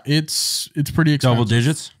 But yeah, it's pretty expensive. Double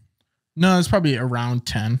digits? No, it's probably around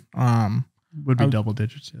 10. Would be double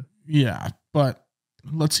digits, yeah. Yeah, but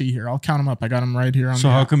let's see here. I'll count them up. I got them right here on So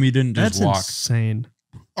how come you didn't just That's walk? insane.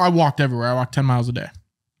 I walked everywhere. I walked 10 miles a day.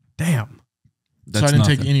 Damn. So I didn't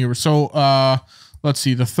take any Uber. So let's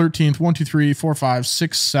see. The 13th, 1, 2, 3, 4, 5,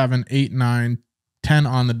 6, 7, 8, 9, 10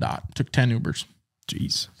 on the dot. Took 10 Ubers.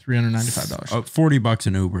 Jeez. $395. $40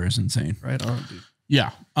 an Uber is insane. Right on, dude.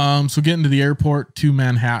 Yeah. So getting to the airport to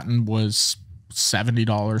Manhattan was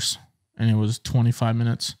 $70 and it was 25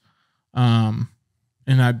 minutes. And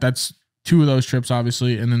that's 2 of those trips,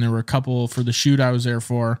 obviously. And then there were a couple for the shoot I was there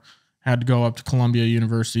for. Had to go up to Columbia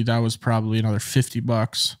University. That was probably another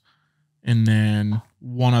 $50. And then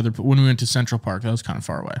one other, when we went to Central Park, that was kind of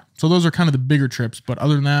far away. So those are kind of the bigger trips. But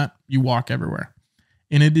other than that, you walk everywhere.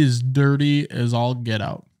 And it is dirty as all get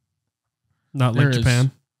out. Not like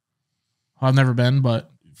Japan. I've never been,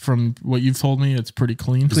 but from what you've told me, it's pretty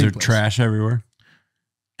clean. Is there trash everywhere?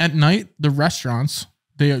 At night, the restaurants,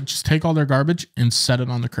 they just take all their garbage and set it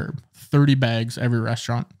on the curb. 30 bags every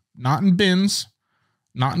restaurant. Not in bins,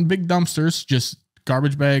 not in big dumpsters, just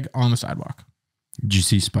garbage bag on the sidewalk. Did you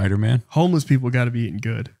see Spider-Man? Homeless people got to be eating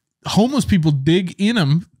good. Homeless people dig in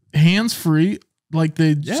them, hands free, like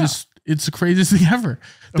they just, it's the craziest thing ever.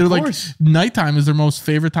 They're like, nighttime is their most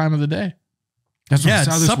favorite time of the day. That's what I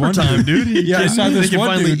saw this supper time, dude. I saw this they can one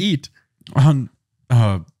finally dude eat. on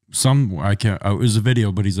I can't. It was a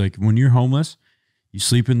video, but he's like, when you're homeless, you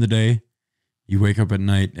sleep in the day, you wake up at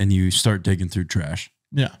night, and you start digging through trash.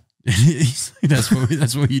 Yeah, he's like,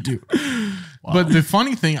 that's what you do. Wow. But the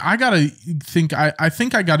funny thing, I think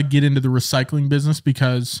I gotta get into the recycling business,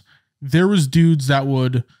 because there was dudes that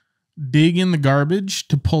would dig in the garbage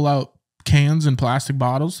to pull out cans and plastic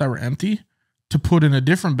bottles that were empty to put in a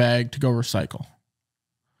different bag to go recycle.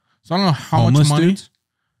 So I don't know how homeless much money. Dudes?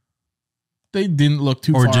 They didn't look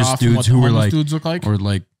too or far just off dudes from what who the were homeless like, dudes look like. or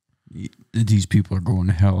like, these people are going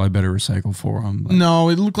to hell. I better recycle for them. Like, no,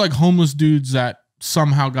 it looked like homeless dudes that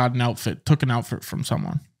somehow got an outfit, took an outfit from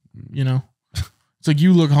someone. You know, it's like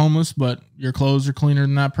you look homeless, but your clothes are cleaner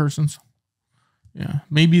than that person's. Yeah,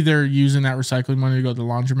 maybe they're using that recycling money to go to the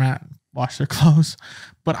laundromat, wash their clothes.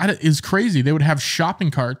 But it's crazy. They would have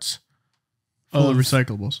shopping carts full of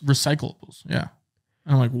recyclables. Recyclables, yeah.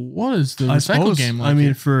 And I'm like, what is the recycle game like? I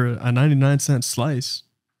mean, for a 99-cent slice,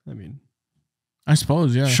 I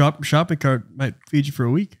suppose, yeah. Shopping cart might feed you for a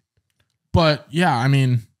week. But yeah, I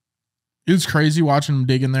mean, it was crazy watching them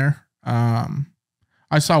dig in there.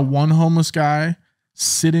 I saw one homeless guy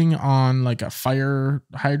sitting on like a fire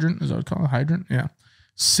hydrant. Is that what it's called? A hydrant? Yeah.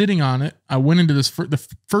 Sitting on it. I went into the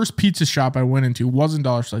first pizza shop I went into wasn't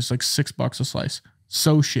dollar slice, like $6 a slice.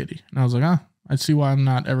 So shitty. And I was like, I see why I'm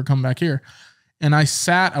not ever coming back here. And I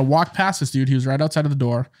walked past this dude. He was right outside of the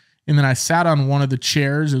door. And then I sat on one of the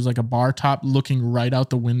chairs. It was like a bar top looking right out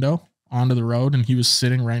the window onto the road. And he was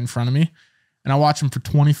sitting right in front of me. And I watched him for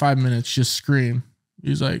 25 minutes just scream. He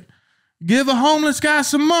was like, give a homeless guy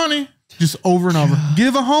some money. Just over and over.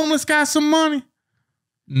 Give a homeless guy some money.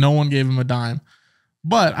 No one gave him a dime.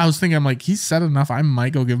 But I was thinking, I'm like, he's said enough. I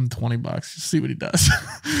might go give him $20. Just see what he does.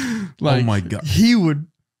 Like, oh my God. He would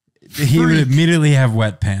immediately have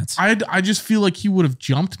wet pants. I just feel like he would have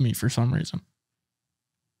jumped me for some reason.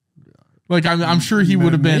 Like I'm sure he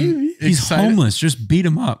would have been. He's homeless. Just beat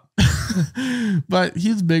him up. But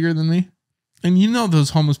he's bigger than me. And you know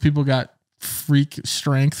those homeless people got freak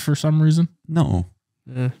strength for some reason? No.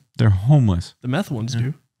 They're homeless. The meth ones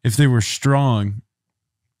do. If they were strong,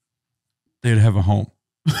 they'd have a home.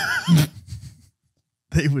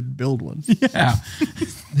 They would build one. Yeah.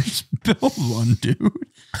 Just build one, dude.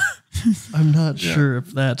 I'm not sure if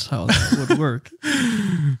that's how that would work.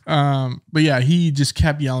 But yeah, he just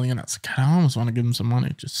kept yelling, and I was like, I almost want to give him some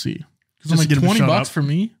money, just see. Because I'm like, $20 for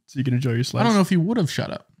me. So you can enjoy your slice. I don't know if he would have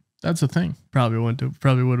shut up. That's the thing. Probably would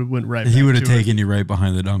have went right. He would have taken you right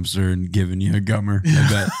behind the dumpster and given you a gummer. I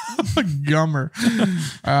bet. A gummer.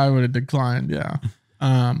 I would have declined. Yeah.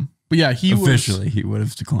 But yeah, he would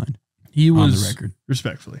have declined. He was on the record,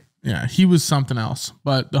 respectfully. Yeah, he was something else.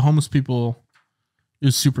 But the homeless people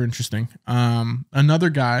is super interesting.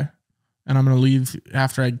 Another guy, and I'm gonna leave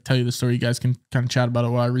after I tell you the story. You guys can kind of chat about it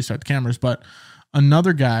while I restart the cameras. But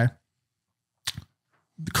another guy.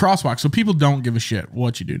 The crosswalk. So people don't give a shit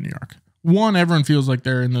what you do in New York. One, everyone feels like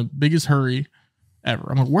they're in the biggest hurry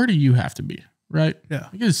ever. I'm like, where do you have to be? Right? Yeah.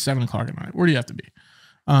 I guess it's 7:00 at night. Where do you have to be?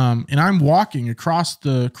 And I'm walking across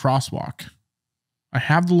the crosswalk. I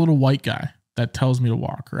have the little white guy that tells me to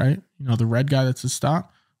walk, right? You know, the red guy that says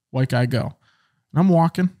stop, white guy go. And I'm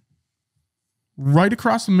walking right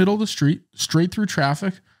across the middle of the street, straight through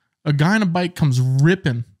traffic. A guy on a bike comes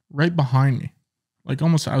ripping right behind me. Like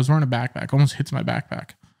almost, I was wearing a backpack, almost hits my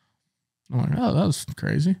backpack. I'm like, oh, that was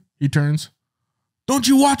crazy. He turns, don't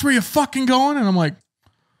you watch where you're fucking going? And I'm like,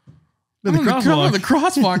 I'm on the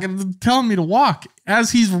crosswalk and telling me to walk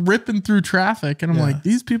as he's ripping through traffic. And I'm like,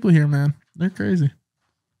 these people here, man, they're crazy.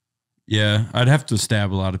 Yeah, I'd have to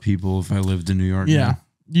stab a lot of people if I lived in New York. Yeah, man.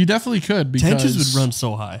 You definitely could. Because tensions would run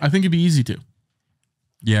so high. I think it'd be easy to.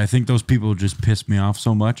 Yeah, I think those people just piss me off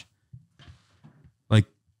so much. Like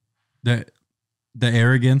the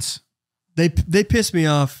arrogance. They piss me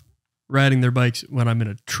off riding their bikes when I'm in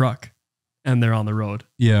a truck and they're on the road.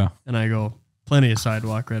 Yeah. And I go, plenty of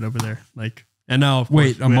sidewalk right over there. Like, And now,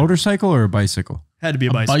 wait, a motorcycle or a bicycle? Had to be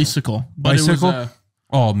a bicycle. Bicycle? It was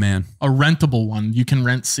oh man, a rentable one. You can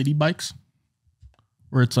rent city bikes,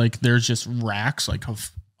 where it's like there's just racks like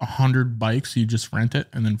of 100 bikes. You just rent it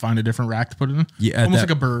and then find a different rack to put it in. Yeah, almost like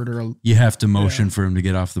a bird or a. You have to motion for him to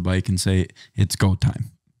get off the bike and say it's go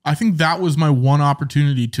time. I think that was my one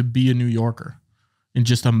opportunity to be a New Yorker, and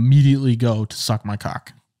just immediately go to suck my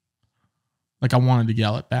cock. Like I wanted to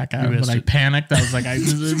yell it back at him, but I panicked. I was like,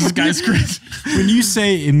 this guy's crazy. When you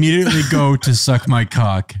say immediately go to suck my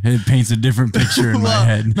cock, it paints a different picture in my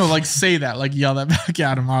head. No, like say that, like yell that back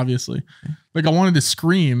at him, obviously. Like I wanted to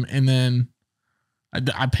scream and then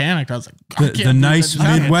I panicked. I was like, the nice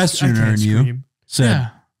Midwesterner in you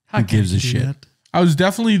said, who gives a shit? That? I was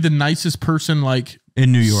definitely the nicest person, like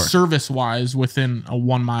in New York, service-wise within a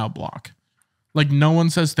 1 mile block. Like no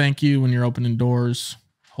one says thank you when you're opening doors.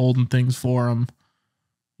 Holding things for them,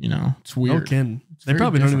 you know, it's weird. No kidding. They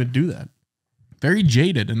probably don't even do that. Very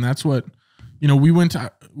jaded, and that's what, you know. We went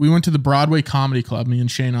to the Broadway Comedy Club, me and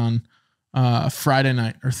Shane, on Friday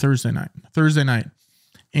night or Thursday night,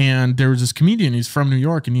 and there was this comedian. He's from New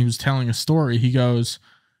York, and he was telling a story. He goes,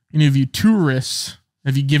 "Any of you tourists,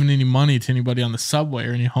 have you given any money to anybody on the subway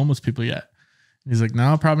or any homeless people yet?" And he's like,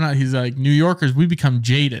 "No, probably not." He's like, "New Yorkers, we become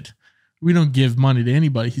jaded. We don't give money to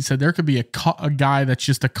anybody." He said there could be a guy that's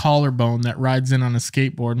just a collarbone that rides in on a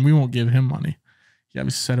skateboard and we won't give him money. He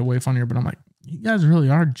obviously said it way funnier, but I'm like, you guys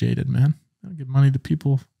really are jaded, man. They don't give money to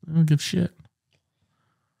people. They don't give shit.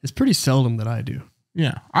 It's pretty seldom that I do.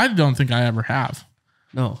 Yeah. I don't think I ever have.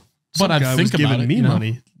 No. But I'd think about it. Me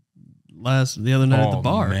money the other night at the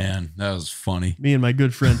bar. Man, that was funny. Me and my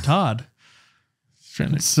good friend Todd.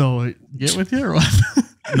 Trying to so get with you or what?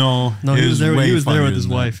 No, he was there with his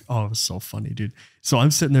wife. Oh, it was so funny, dude. So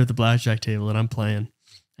I'm sitting there at the blackjack table and I'm playing,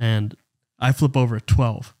 and I flip over a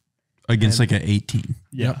 12 against like an 18.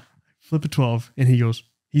 Yeah, flip a 12, and he goes,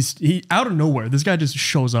 he out of nowhere. This guy just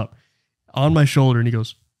shows up on my shoulder, and he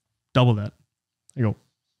goes, "Double that." I go,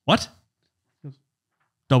 "What?" He goes,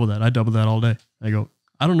 "Double that." I double that all day. I go,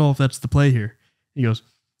 "I don't know if that's the play here." He goes,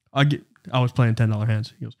 I was playing $10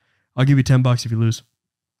 hands. He goes, "I'll give you $10 if you lose."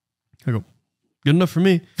 I go, "Good enough for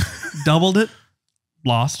me." Doubled it,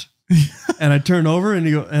 lost. And I turned over and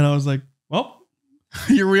and I was like, "Well,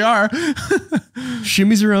 here we are."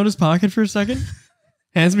 Shimmies around his pocket for a second,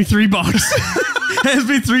 hands me $3, hands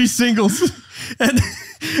me 3 singles. And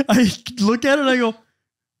I look at it and I go,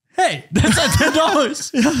 "Hey, that's not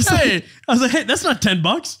 $10. I was like, "Hey, that's not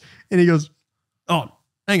 $10. And he goes, "Oh,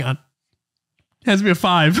 hang on." Hands me a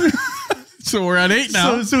 5. So we're at 8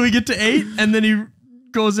 now. So we get to 8, and then he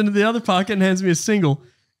goes into the other pocket and hands me a single,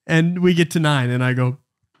 and we get to 9, and I go,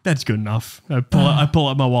 "That's good enough." I pull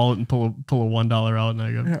out my wallet and pull a $1 out, and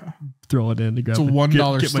I go, throw it in to grab. It's a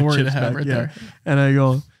 $1 story to have back. there. And I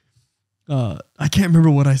go, I can't remember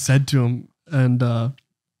what I said to him, and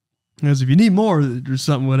he goes, "If you need more or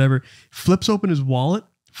something, whatever." Flips open his wallet,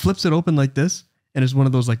 flips it open like this, and it's one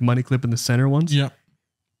of those like money clip in the center ones. Yeah,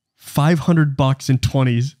 $500 in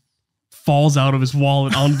 20s. Falls out of his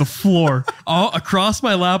wallet onto the floor, across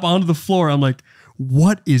my lap onto the floor. I'm like,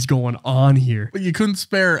 what is going on here? But you couldn't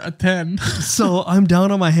spare a 10. So I'm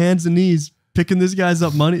down on my hands and knees, picking this guy's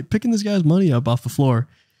money up off the floor.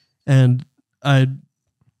 And I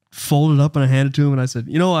folded up and I handed it to him and I said,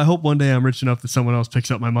 "I hope one day I'm rich enough that someone else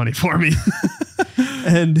picks up my money for me."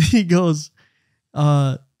 And he goes,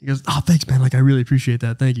 "Oh, thanks, man. Like, I really appreciate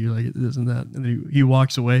that. Thank you." Like this and that. And then he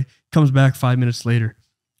walks away, comes back 5 minutes later.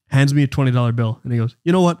 Hands me a $20 bill, and he goes,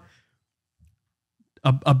 "You know what?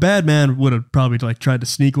 A bad man would have probably like tried to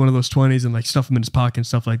sneak one of those 20s and like stuff them in his pocket and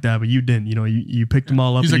stuff like that, but you didn't. You picked them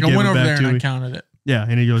all up." He's and like, you "I gave went them over back there to and me." I counted it. Yeah,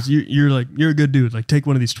 and he goes, "You're a good dude. Like, take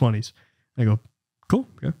one of these 20s." I go, "Cool."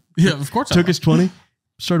 Okay. Yeah, of course. Took his 20,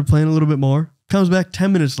 started playing a little bit more. Comes back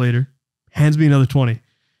 10 minutes later, hands me another 20,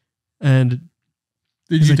 and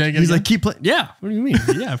did you take it? He's like, "Keep playing." Yeah. What do you mean?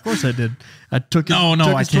 Yeah, of course I did. I took it. No, took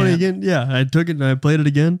I his 20 can't. again. Yeah, I took it and I played it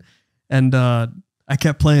again. And I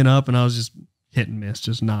kept playing up, and I was just hit and miss,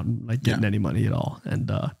 just not like getting any money at all.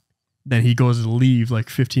 And then he goes to leave like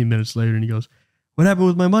 15 minutes later, and he goes, "What happened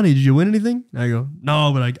with my money? Did you win anything?" And I go,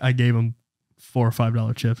 "No, but I gave him $4 or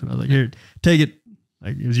 $5 chips." And I was like, "Here, take it.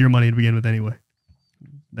 Like, it was your money to begin with anyway."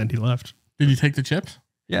 Then he left. Did he take the chips?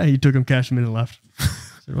 Yeah, he took them, cashed them in, and left. I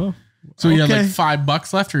said, "Well, so he had like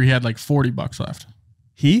 $5 left, or he had like $40 left?"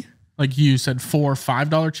 He? Like you said, 4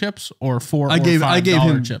 $5 chips or 4 I gave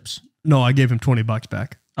him chips. No, I gave him $20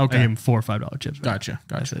 back. Okay. I gave him $4 or $5 chips back. Gotcha.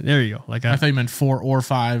 I said, "There you go." Like I thought you meant 4 or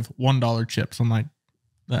 5 $1 chips. I'm like,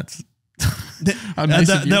 that's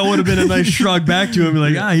That would have been a nice shrug back to him.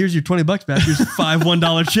 Like, here's your $20 back. Here's 5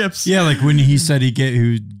 $1 chips. Yeah, like when he said he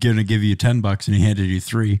was gonna give you $10 and he handed you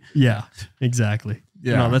 3. Yeah, exactly.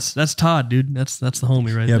 Yeah, no, that's Todd, dude. That's the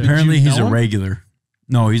homie right there. Yeah, apparently he's a regular.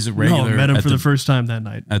 No, he's a regular. No, met him for the first time that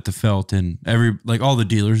night at the Felt, and all the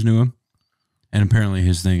dealers knew him, and apparently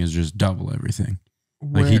his thing is just double everything.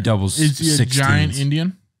 Like he doubles. Is he a 16s. giant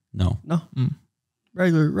Indian? No.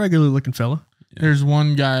 Regular looking fella. Yeah. There's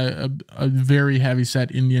one guy, a very heavy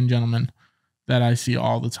set Indian gentleman that I see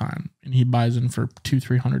all the time, and he buys in for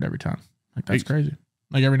 $200-300 every time. Like that's crazy.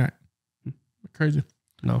 Like every night, crazy.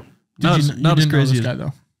 No, not as crazy as guy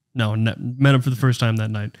though. No, met him for the first time that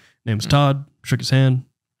night. Name was Todd. Shook his hand.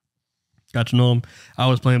 Got to know him. I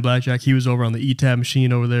was playing blackjack. He was over on the E-tab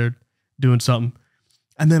machine over there doing something.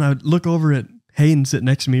 And then I would look over at Hayden sitting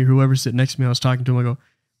next to me, or whoever's sitting next to me. I was talking to him. I go,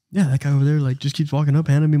 yeah, that guy over there like just keeps walking up,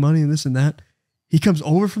 handing me money and this and that. He comes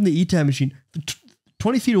over from the E-tab machine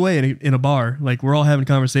 20 feet away in a bar. Like we're all having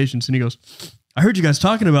conversations. And he goes, I heard you guys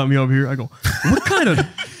talking about me over here. I go, what kind of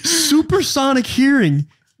supersonic hearing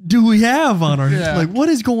do we have on our, like, what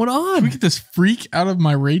is going on? Can we get this freak out of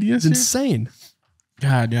my radius? It's insane.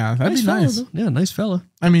 God, yeah. That'd be nice. Fella, yeah, nice fella.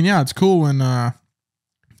 I mean, yeah, it's cool when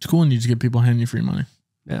you just get people handing you free money.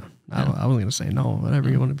 Yeah. I was gonna say no. Whatever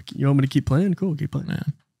you want me to keep playing? Cool, keep playing.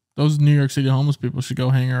 Man, those New York City homeless people should go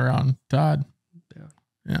hang around Todd.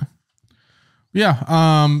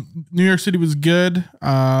 Yeah. New York City was good.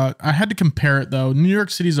 I had to compare it though. New York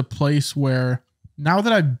City is a place where now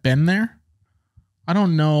that I've been there, I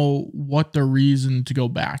don't know what the reason to go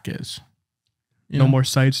back is. No more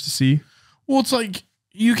sights to see. Well, it's like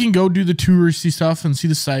you can go do the touristy stuff and see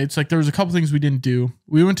the sights. Like there was a couple things we didn't do.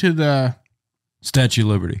 We went to the Statue of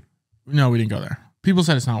Liberty. No, we didn't go there. People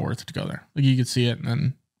said it's not worth it to go there. Like you could see it and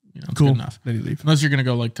then it's cool. Good enough. Then you leave. Unless you're gonna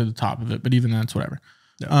go like to the top of it, but even then it's whatever.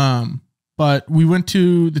 Yeah. But we went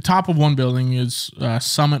to the top of one building is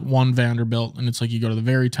Summit 1 Vanderbilt, and it's like you go to the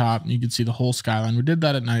very top and you can see the whole skyline. We did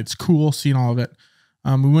that at night. It's cool seeing all of it.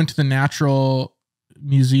 We went to the Natural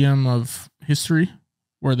Museum of History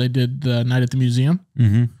where they did the night at the museum.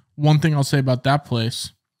 Mm-hmm. One thing I'll say about that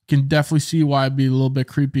place, can definitely see why it'd be a little bit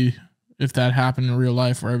creepy if that happened in real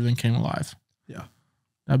life where everything came alive. Yeah.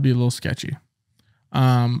 That'd be a little sketchy.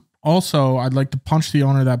 Also, I'd like to punch the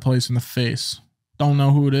owner of that place in the face. Don't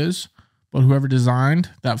know who it is, but whoever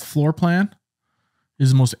designed that floor plan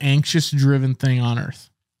is the most anxious driven thing on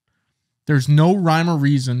earth. There's no rhyme or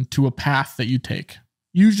reason to a path that you take.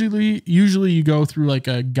 Usually you go through like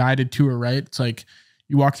a guided tour, right? It's like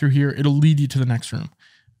you walk through here, it'll lead you to the next room.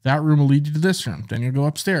 That room will lead you to this room. Then you'll go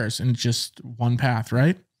upstairs and it's just one path,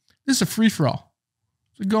 right? This is a free-for-all.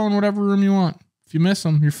 So go in whatever room you want. If you miss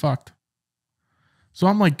them, you're fucked. So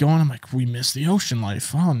I'm like, we missed the ocean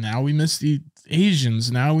life. Oh, now we miss the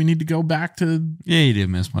Asians. Now we need to go back to... Yeah, you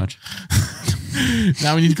didn't miss much.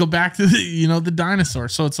 Now we need to go back to the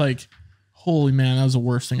dinosaurs. So it's like, holy man, that was the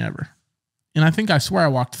worst thing ever. And I swear I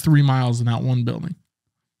walked 3 miles in that one building.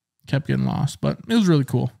 Kept getting lost, but it was really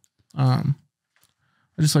cool. I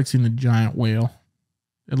just like seeing the giant whale.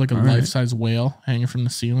 It had like a life-size whale hanging from the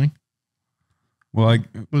ceiling. Well,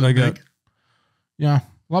 I got... Yeah,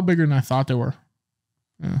 a lot bigger than I thought they were.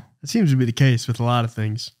 Yeah. It seems to be the case with a lot of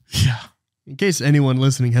things. Yeah. In case anyone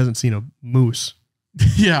listening hasn't seen a moose.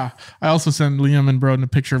 Yeah. I also sent Liam and Broden a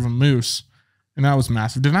picture of a moose, and that was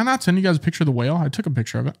massive. Did I not send you guys a picture of the whale? I took a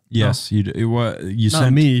picture of it. Yes, you Not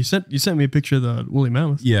sent me. You sent me a picture of the woolly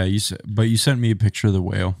mammoth. Yeah, you sent me a picture of the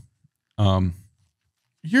whale.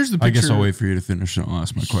 Here's the picture. I guess I'll wait for you to finish and I'll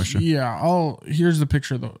ask my question. Yeah, here's the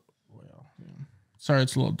picture of the whale. Yeah. Sorry,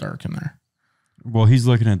 it's a little dark in there. Well, he's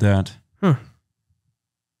looking at that. Huh.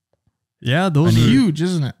 Yeah, those are huge,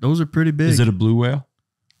 isn't it? Those are pretty big. Is it a blue whale?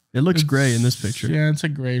 It looks gray in this picture. Yeah, it's a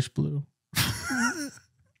grayish blue.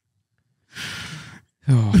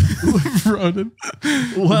 Oh.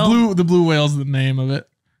 Well, the blue whale's the name of it.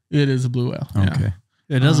 It is a blue whale. Okay.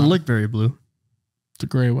 Yeah. It doesn't look very blue. It's a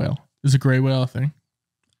gray whale. Is a gray whale a thing?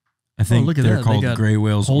 I think look at they're that. called They got gray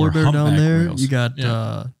whales polar or bear humpback down there. whales. You got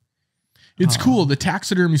It's cool. The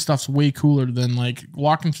taxidermy stuff's way cooler than like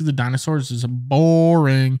walking through the dinosaurs is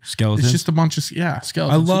boring. Skeletons. It's just a bunch of skeletons.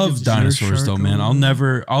 I love dinosaurs though, man. I'll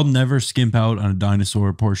never skimp out on a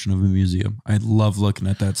dinosaur portion of a museum. I love looking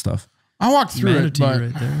at that stuff. I walked through it, but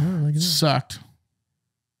right there. Oh, it sucked.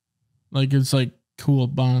 Like it's like cool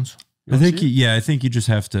bones. I think you just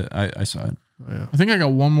have to. I saw it. Oh, yeah. I think I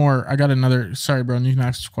got one more. I got another. Sorry, bro. You can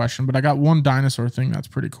ask this question, but I got one dinosaur thing that's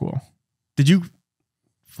pretty cool. Did you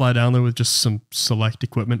fly down there with just some select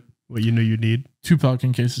equipment? What you knew you'd need? 2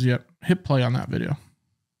 Pelican cases. Yep. Hit play on that video.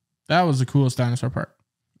 That was the coolest dinosaur part.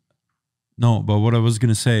 No, but what I was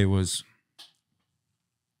gonna say was,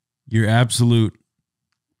 your absolute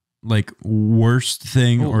like worst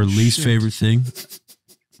thing or least favorite thing.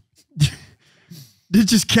 It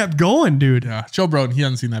just kept going, dude. Yeah. Show Broden. He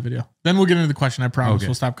hasn't seen that video. Then we'll get into the question. I promise. Okay.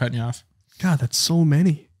 We'll stop cutting you off. God, that's so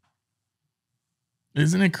many.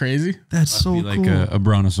 Isn't it crazy? That's so Be cool. like a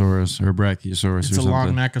brontosaurus or a brachiosaurus It's or a something.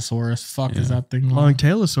 long Nechosaurus. Fuck, is that thing Long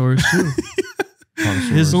tailosaurus too.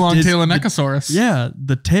 It's a long tail of Nechosaurus. Yeah,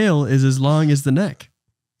 the tail is as long as the neck.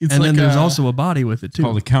 It's and like then there's also a body with it too.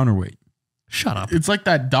 Called a counterweight. Shut up. It's like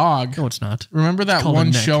that dog. No, it's not. Remember that called a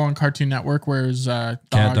one neck. show on Cartoon Network where it was Cat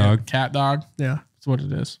dog. Cat dog. Yeah. That's what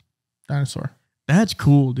it is. Dinosaur. That's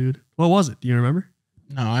cool, dude. What was it? Do you remember?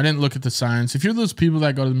 No, I didn't look at the signs. If you're those people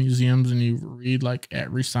that go to the museums and you read like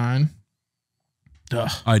every sign, duh.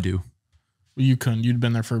 I do. Well, you couldn't. You'd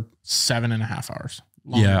been there for 7.5 hours.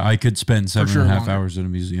 Longer. Yeah, I could spend 7.5 sure longer. hours in a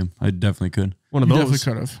museum. I definitely could. One of You those.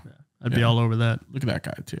 definitely could have. I'd be all over that. Look at that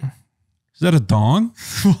guy too. Is that a dong?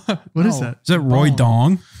 What is that? Is that Roy Bone.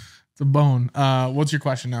 Dong? It's a bone. What's your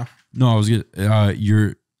question now? No, I was getting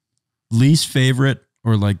your least favorite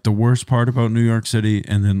or like the worst part about New York City,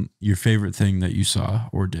 and then your favorite thing that you saw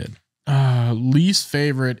or did. Least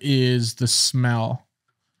favorite is the smell.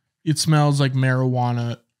 It smells like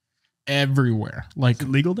marijuana everywhere. Like Is it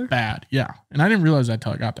legal there? bad. Yeah. And I didn't realize that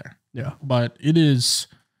till I got there. Yeah. But it is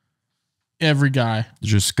every guy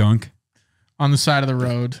Just skunk. on the side of the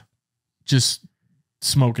road just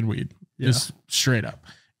smoking weed. Yeah. Just straight up.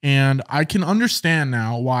 And I can understand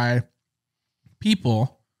now why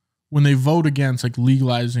people, when they vote against like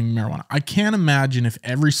legalizing marijuana, I can't imagine if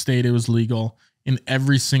every state it was legal in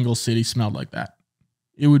every single city smelled like that.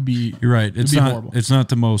 It would be You're right. It's be not. horrible. It's not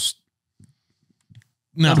the most.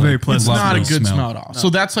 no, Not a very it's pleasant not a lovely good smell. smell at all. So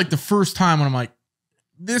that's like the first time when I'm like,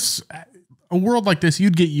 this, a world like this,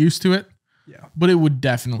 you'd get used to it. Yeah. But it would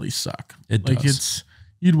definitely suck. It Like does.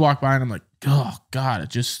 you'd walk by and I'm like, oh God, it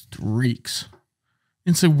just reeks.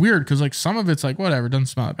 It's so weird because like some of it's like whatever, doesn't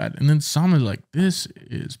smell that bad, and then some is like this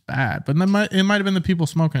is bad. But then it might have been the people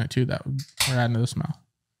smoking it too that were adding to the smell.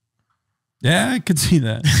 Yeah, I could see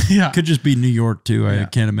that. Yeah, Could just be New York too. I Yeah.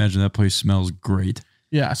 can't imagine that place smells great.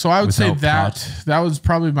 yeah. So I would say Without that was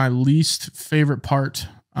probably my least favorite part.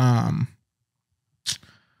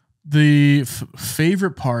 The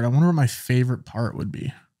favorite part. I wonder what my favorite part would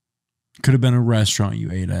be. Could have been a restaurant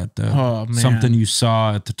you ate at. Oh man, Something you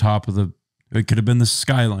saw at the top of the. It could have been the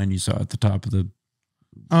skyline you saw at the top of the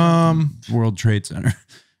World Trade Center.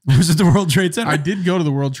 Was it the World Trade Center? I did go to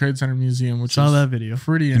the World Trade Center Museum, which Saw is that video.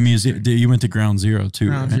 pretty The museum. You went to Ground Zero too.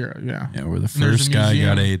 Ground right? Zero. Yeah. Yeah, where the And there's a first guy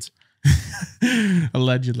got museum. AIDS.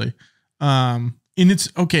 Allegedly. And it's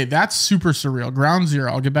okay. That's super surreal. Ground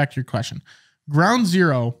Zero. I'll get back to your question. Ground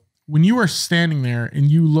Zero, when you are standing there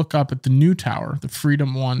and you look up at the new tower, the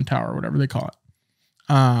Freedom One Tower, whatever they call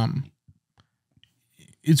it.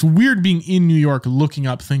 It's weird being in New York looking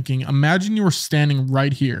up thinking, imagine you were standing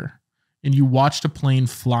right here and you watched a plane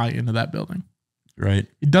fly into that building. Right.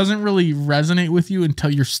 It doesn't really resonate with you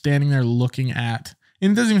until you're standing there looking at,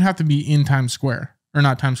 and it doesn't even have to be in Times Square or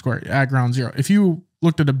not Times Square, at Ground Zero. If you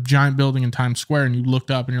looked at a giant building in Times Square and you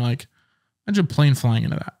looked up and you're like, imagine a plane flying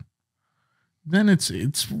into that. Then it's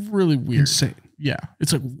really weird. Insane. Yeah.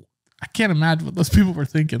 It's like, I can't imagine what those people were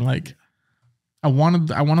thinking. Like, I want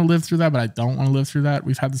to live through that, but I don't want to live through that.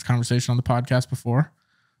 We've had this conversation on the podcast before,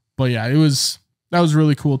 but yeah, that was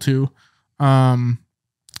really cool too.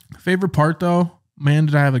 Favorite part though, man,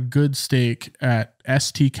 did I have a good steak at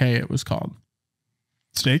STK? It was called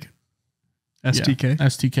Steak? STK? Yeah,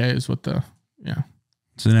 STK is what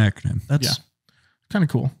It's an acronym. That's kind of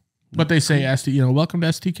cool. But they say welcome to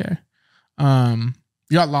STK. You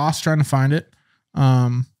got lost trying to find it.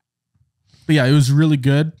 But yeah, it was really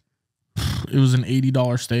good. It was an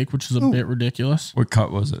 $80 steak, which is a bit ridiculous. What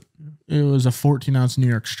cut was it? It was a 14-ounce New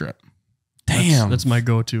York strip. Damn. That's my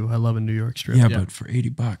go-to. I love a New York strip. Yeah, Yeah. but for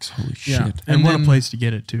 $80, holy Yeah. shit. And what a then- place to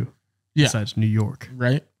get it too. Yeah. Besides New York.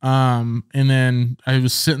 Right. And then I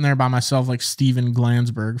was sitting there by myself, like Steven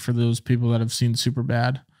Glansberg, for those people that have seen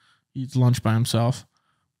Superbad. He eats lunch by himself.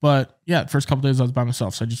 But yeah, the first couple days I was by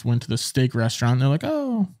myself. So I just went to this steak restaurant. And they're like,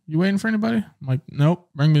 oh, you waiting for anybody? I'm like, nope,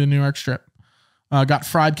 bring me the New York strip. Got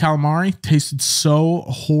fried calamari. Tasted so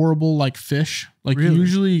horrible like fish. Like Really?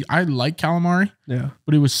 usually I like calamari, Yeah.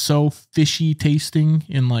 but it was so fishy tasting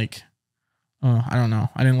and like, I don't know.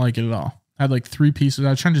 I didn't like it at all. I had like 3 pieces. I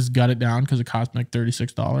was trying to just gut it down because it cost me like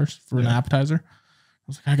 $36 for an appetizer. I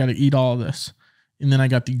was like, I got to eat all of this. And then I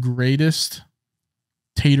got the greatest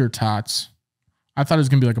tater tots. I thought it was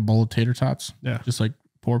going to be like a bowl of tater tots. Yeah. Just like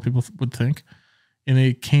poor people would think. And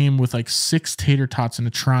it came with like 6 tater tots in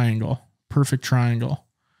a triangle, perfect triangle,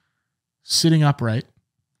 sitting upright.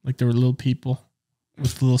 Like they were little people.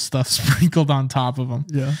 with little stuff sprinkled on top of them.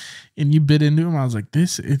 Yeah. And you bit into them. I was like,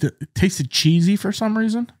 it tasted cheesy for some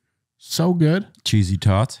reason. So good. Cheesy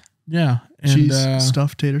tots. Yeah. And, Cheese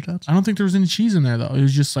stuffed tater tots. I don't think there was any cheese in there though. It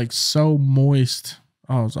was just like so moist.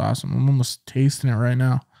 Oh, it was awesome. I'm almost tasting it right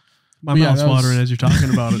now. My mouth's watering as you're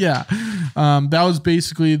talking about it. Yeah. That was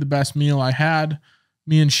basically the best meal I had.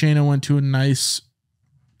 Me and Shayna went to a nice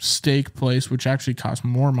steak place, which actually cost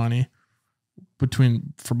more money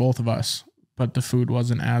for both of us, but the food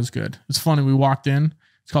wasn't as good. It's funny. We walked in.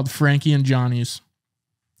 It's called Frankie and Johnny's,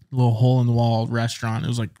 a little hole in the wall restaurant. It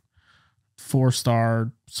was like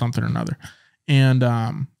 4-star something or another. And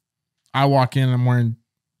I walk in. I'm wearing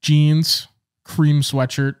jeans, cream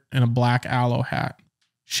sweatshirt, and a black aloe hat.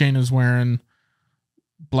 Shayna's wearing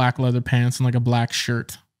black leather pants and like a black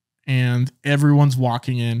shirt. And everyone's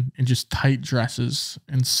walking in just tight dresses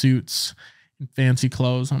and suits and fancy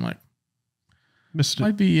clothes. I'm like,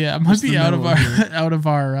 might be out of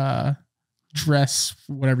our dress,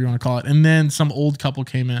 whatever you want to call it. And then some old couple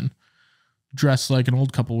came in dressed like an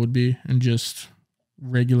old couple would be and just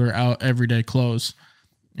regular out everyday clothes.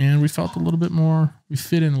 And we felt a little bit more, we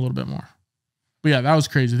fit in a little bit more. But yeah, that was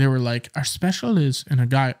crazy. They were like, our special is, and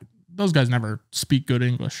those guys never speak good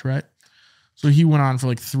English, right? So he went on for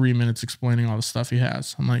like 3 minutes explaining all the stuff he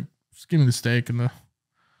has. I'm like, just give me the steak and I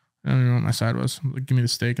don't even know what my side was. I'm like, give me the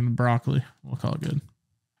steak and the broccoli. We'll call it good.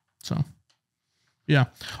 So yeah.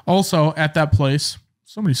 Also at that place,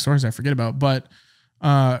 so many stories I forget about, but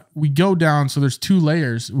we go down. So there's 2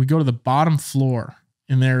 layers. We go to the bottom floor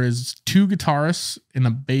and there is 2 guitarists and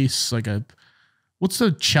a bass, what's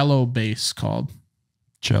the cello bass called?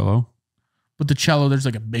 Cello. But the cello, there's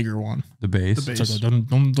like a bigger one. The bass. It's like a dun,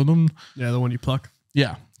 dun, dun, dun. Yeah, the one you pluck.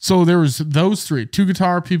 Yeah. So there was those 3, 2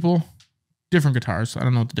 guitar people, different guitars. I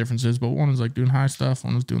don't know what the difference is, but one was like doing high stuff,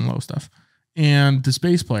 one was doing low stuff, and this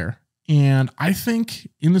bass player. And I think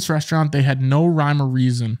in this restaurant, they had no rhyme or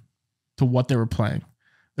reason to what they were playing.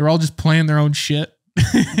 They were all just playing their own shit.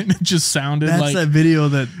 And it just sounded That's that video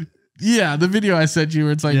that... Yeah, the video I sent you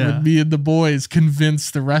where it's like with me and the boys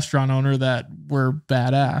convinced the restaurant owner that we're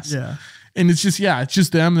badass. Yeah. And it's just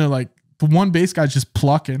them. They're like, the one bass guy's just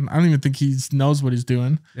plucking. I don't even think he knows what he's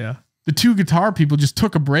doing. Yeah. The 2 guitar people just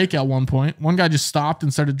took a break at one point. One guy just stopped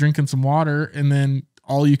and started drinking some water. And then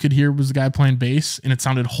all you could hear was the guy playing bass. And it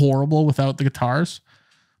sounded horrible without the guitars.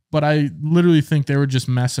 But I literally think they were just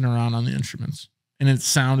messing around on the instruments. And it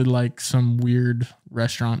sounded like some weird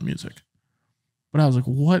restaurant music. But I was like,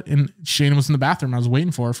 what? And Shayna was in the bathroom. I was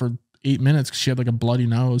waiting for her for 8 minutes because she had like a bloody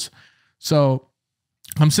nose. So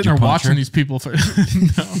I'm sitting there watching these people. So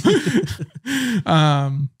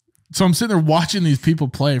I'm sitting there watching these people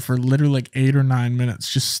play for literally like 8 or 9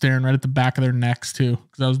 minutes, just staring right at the back of their necks too,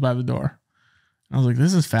 because I was by the door. I was like,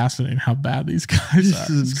 this is fascinating how bad these guys are.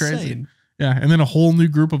 It's crazy. Yeah. And then a whole new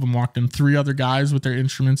group of them walked in. 3 other guys with their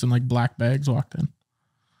instruments and like black bags walked in.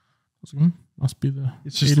 I was like, must be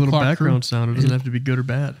it's just a little background sound. It doesn't have to be good or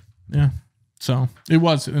bad. Yeah. So it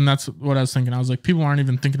was. And that's what I was thinking. I was like, people aren't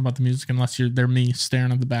even thinking about the music unless they're me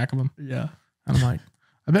staring at the back of them. Yeah. And I'm like,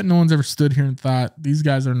 I bet no one's ever stood here and thought these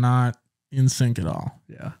guys are not in sync at all.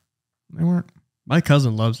 Yeah. They weren't. My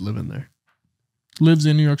cousin loves living there. Lives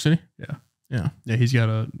in New York City? Yeah. Yeah. Yeah. He's got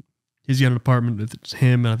an apartment with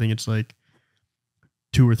him, and I think it's like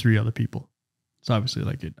 2 or 3 other people. It's obviously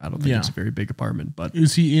like I don't think it's a very big apartment, but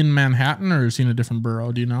is he in Manhattan or is he in a different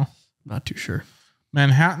borough? Do you know? Not too sure.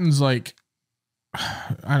 Manhattan's like,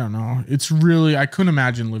 I don't know. It's really, I couldn't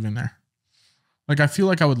imagine living there. Like, I feel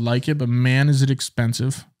like I would like it, but man, is it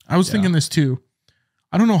expensive. I was thinking this too.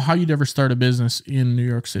 I don't know how you'd ever start a business in New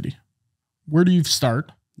York City. Where do you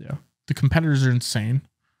start? Yeah. The competitors are insane.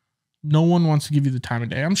 No one wants to give you the time of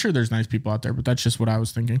day. I'm sure there's nice people out there, but that's just what I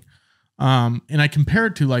was thinking. And I compare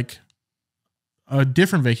it to like a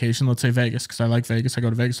different vacation, let's say Vegas, because I like Vegas. I go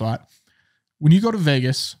to Vegas a lot. When you go to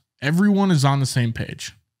Vegas, everyone is on the same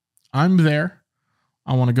page. I'm there.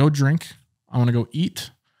 I want to go drink. I want to go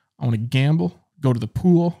eat. I want to gamble, go to the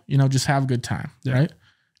pool, just have a good time, right?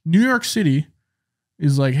 New York City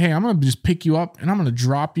is like, hey, I'm going to just pick you up and I'm going to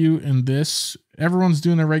drop you in this. Everyone's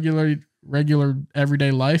doing their regular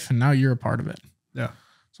everyday life, and now you're a part of it. Yeah.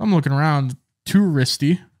 So I'm looking around,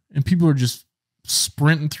 touristy, and people are just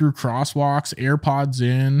sprinting through crosswalks, AirPods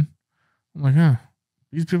in. I'm like,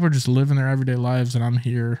 these people are just living their everyday lives, and I'm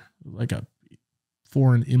here like a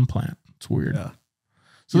foreign implant. It's weird. Yeah.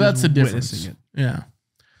 So that's the difference. Yeah.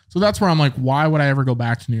 So that's where I'm like, why would I ever go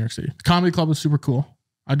back to New York City? The comedy club was super cool.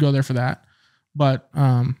 I'd go there for that. But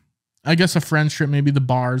I guess a friend's trip, maybe the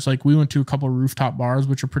bars. Like we went to a couple of rooftop bars,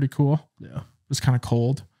 which are pretty cool. Yeah. It was kind of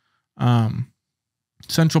cold.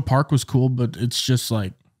 Central Park was cool, but it's just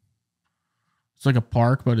like, It's like a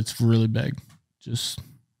park, but it's really big. Just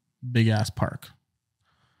big ass park.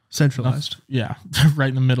 Centralized. Yeah. Right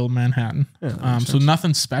in the middle of Manhattan. Yeah, so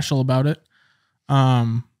nothing special about it.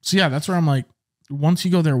 So yeah, that's where I'm like, once you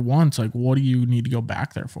go there once, like, what do you need to go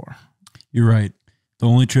back there for? You're right. The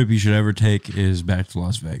only trip you should ever take is back to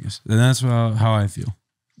Las Vegas. And that's how I feel.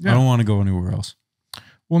 Yeah. I don't want to go anywhere else.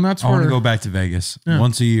 Well, and that's I want to go back to Vegas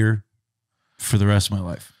once a year for the rest of my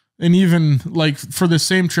life. And even like for the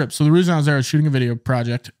same trip. So the reason I was there, I was shooting a video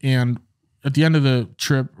project. And at the end of the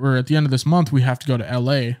trip, or at the end of this month, we have to go to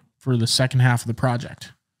LA for the second half of the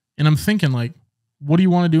project. And I'm thinking, like, what do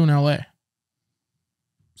you want to do in LA?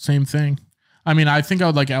 Same thing. I mean, I think I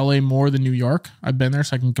would like LA more than New York. I've been there,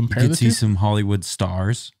 so I can compare the two. You could see some Hollywood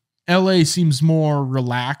stars. LA seems more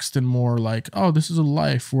relaxed and more like, oh, this is a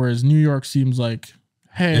life. Whereas New York seems like,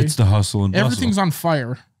 hey, it's the hustle and bustle. Everything's on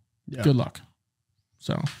fire. Yeah. Good luck.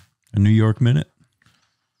 So a New York minute.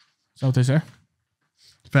 Is that what they say?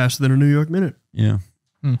 Faster than a New York minute. Yeah.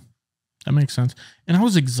 That makes sense. And I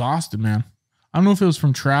was exhausted, man. I don't know if it was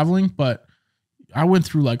from traveling, but I went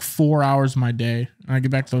through like 4 hours of my day. And I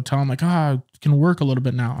get back to the hotel. I'm like, I can work a little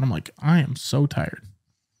bit now. And I'm like, I am so tired.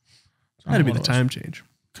 Had to be the time change.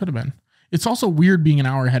 Could have been. It's also weird being an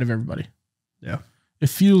hour ahead of everybody. Yeah. It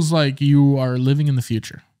feels like you are living in the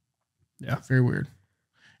future. Yeah. Very weird.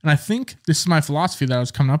 And I think this is my philosophy that I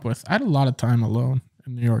was coming up with. I had a lot of time alone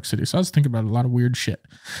in New York City. So I was thinking about a lot of weird shit.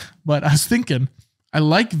 But I was thinking, I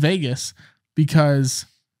like Vegas because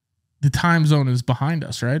the time zone is behind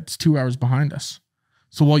us, right? It's 2 hours behind us.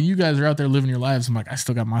 So while you guys are out there living your lives, I'm like, I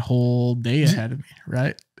still got my whole day ahead of me,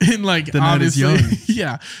 right? And like, the night is young.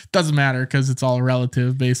 Yeah, doesn't matter because it's all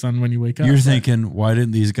relative based on when you wake up. You're thinking, why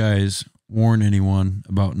didn't these guys warn anyone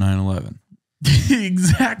about 9/11?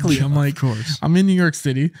 Exactly. I'm like, of course. I'm in New York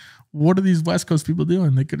City. What are these West Coast people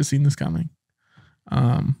doing? They could have seen this coming.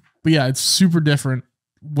 But yeah, it's super different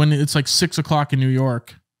when it's like 6 o'clock in New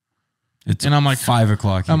York. And I'm like 5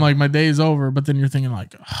 o'clock. I'm like, my day is over. But then you're thinking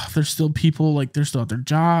like, there's still people, like they're still at their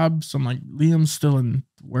jobs. I'm like, Liam's still in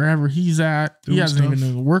wherever he's at. He hasn't even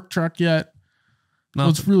in the work truck yet. So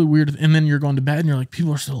it's really weird. And then you're going to bed and you're like,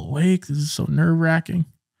 people are still awake. This is so nerve wracking.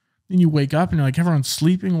 Then you wake up and you're like, everyone's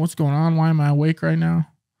sleeping. What's going on? Why am I awake right now?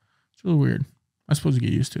 It's really weird. I suppose you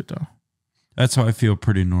get used to it though. That's how I feel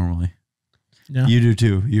pretty normally. Yeah. You do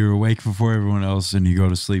too. You're awake before everyone else and you go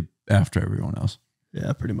to sleep after everyone else.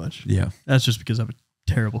 Yeah, pretty much. Yeah. That's just because I have a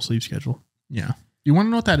terrible sleep schedule. Yeah. You want to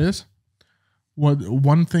know what that is?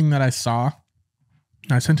 One thing that I saw,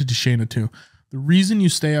 I sent it to Shayna too. The reason you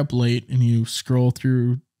stay up late and you scroll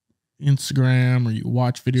through Instagram or you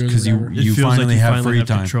watch videos because you finally have free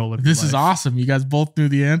time. This is awesome. You guys both knew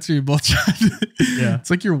the answer. You both tried. Yeah. It's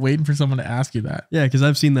like you're waiting for someone to ask you that. Yeah, because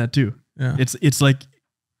I've seen that too. Yeah. It's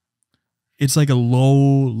like a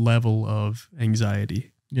low level of anxiety.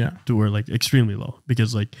 Yeah. To where like extremely low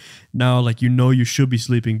because like now like you should be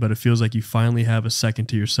sleeping, but it feels like you finally have a second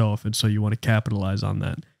to yourself. And so you want to capitalize on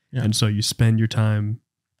that. Yeah. And so you spend your time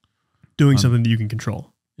doing something that you can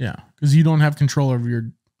control. Yeah. Because you don't have control over your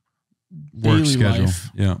work schedule. Life.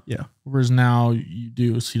 Yeah. Yeah. Whereas now you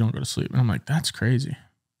do, so you don't go to sleep. And I'm like, that's crazy.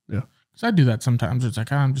 Yeah. Because I do that sometimes. It's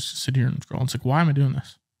like, I'm just sit here and scroll. It's like, why am I doing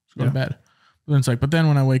this? Just go to bed. But then it's like, but then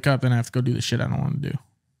when I wake up, then I have to go do the shit I don't want to do.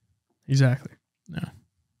 Exactly. Yeah.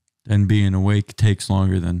 And being awake takes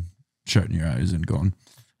longer than shutting your eyes and going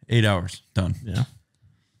 8 hours. Done. Yeah.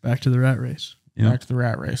 Back to the rat race. Yep. Back to the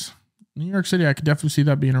rat race. New York City, I could definitely see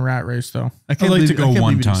that being a rat race, though. I'd like to go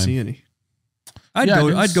one time. See any.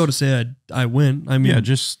 I'd go to say I win. I mean,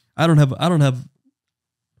 I don't have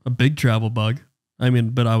a big travel bug. I mean,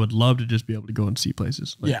 but I would love to just be able to go and see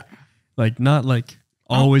places. Like not like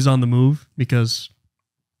always on the move because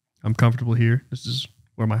I'm comfortable here. This is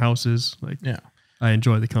where my house is. Like, yeah. I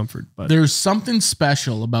enjoy the comfort, but there's something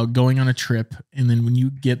special about going on a trip. And then when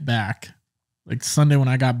you get back, like Sunday, when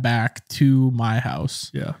I got back to my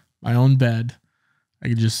house, my own bed, I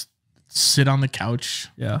could just sit on the couch.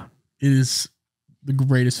 Yeah. It is the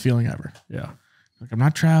greatest feeling ever. Yeah. Like I'm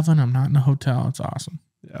not traveling. I'm not in a hotel. It's awesome.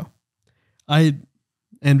 Yeah. I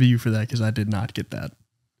envy you for that because I did not get that.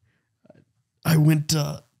 I went,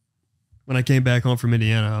 when I came back home from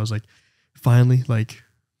Indiana, I was like, finally, like,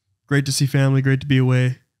 great to see family, great to be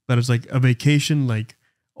away. But it's like a vacation, like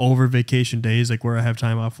over vacation days, like where I have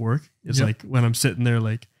time off work. It's like when I'm sitting there,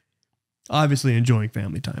 like obviously enjoying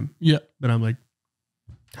family time. Yeah. But I'm like,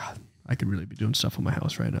 God, I could really be doing stuff on my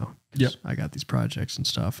house right now. Yep. I got these projects and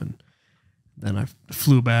stuff. And then I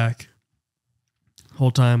flew back.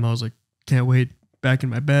 Whole time I was like, can't wait. Back in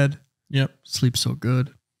my bed. Yep. Sleep so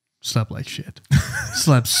good. Slept like shit.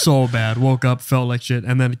 Slept so bad. Woke up, felt like shit.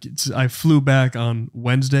 And then I flew back on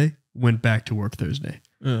Wednesday went back to work Thursday.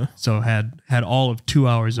 So had all of 2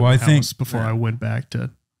 hours of house before I went back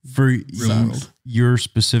to. For your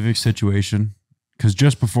specific situation, because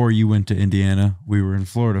just before you went to Indiana, we were in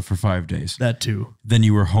Florida for 5 days. That too. Then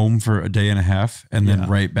you were home for a day and a half, and then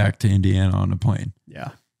right back to Indiana on a plane. Yeah.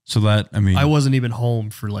 So that, I mean, I wasn't even home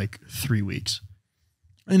for like 3 weeks.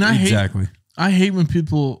 And I hate when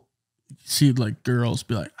people see like girls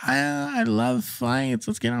be like, I love flights.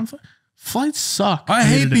 Let's get on flights. Flights suck. I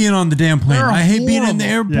hate being on the damn plane. I hate being in the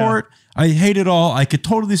airport. Yeah. I hate it all. I could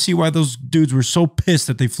totally see why those dudes were so pissed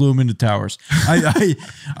that they flew him into towers. I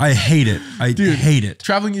hate it. I hate it.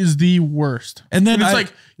 Traveling is the worst. And then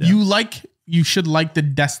it's you should like the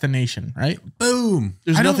destination, right? Boom.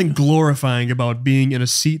 There's nothing glorifying about being in a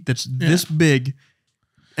seat that's this big.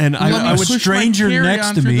 And I would stranger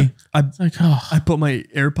next to me. I put my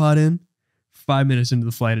AirPod in. 5 minutes into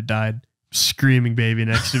the flight, it died. Screaming baby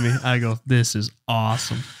next to me. I go, this is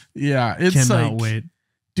awesome. Yeah, it's cannot wait.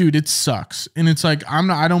 Dude, it sucks. And it's like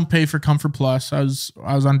I don't pay for Comfort Plus. I was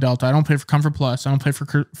on Delta. I don't pay for Comfort Plus. I don't pay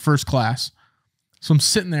for first class. So I'm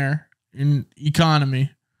sitting there in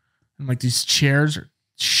economy, and like these chairs are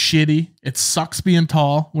shitty. It sucks being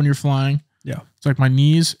tall when you're flying. Yeah. It's like my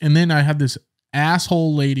knees. And then I have this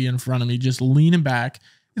asshole lady in front of me just leaning back.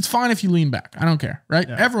 It's fine if you lean back. I don't care, right?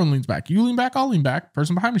 Yeah. Everyone leans back. You lean back, I'll lean back.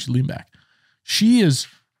 Person behind me should lean back. She is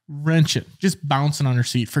wrenching, just bouncing on her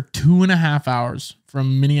seat for 2.5 hours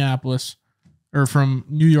from Minneapolis or from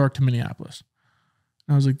New York to Minneapolis.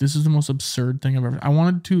 And I was like, this is the most absurd thing I've ever. I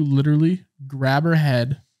wanted to literally grab her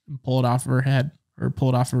head and pull it off of her head or pull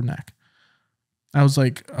it off of her neck. I was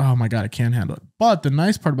like, oh my God, I can't handle it. But the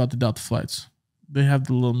nice part about the Delta flights, they have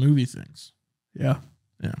the little movie things. Yeah.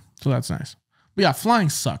 Yeah. So that's nice. But yeah, flying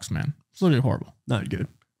sucks, man. It's literally horrible. Not good.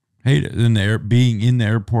 Hate it. Being in the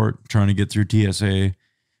airport, trying to get through TSA,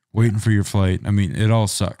 waiting for your flight. I mean, it all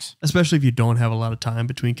sucks. Especially if you don't have a lot of time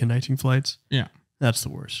between connecting flights. Yeah. That's the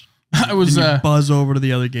worst. I was buzz over to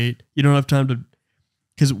the other gate. You don't have time to,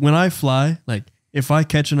 because when I fly, like if I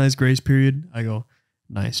catch a nice grace period, I go,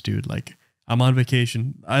 nice, dude. Like I'm on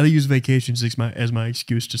vacation. I use vacations as my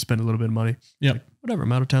excuse to spend a little bit of money. Yeah. Like, whatever,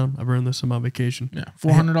 I'm out of town. I've earned this. I'm on vacation. Yeah.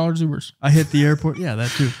 $400 Ubers. I hit the airport. Yeah,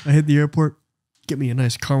 that too. I hit the airport. Get me a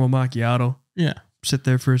nice caramel macchiato. Yeah. Sit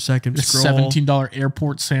there for a second. A $17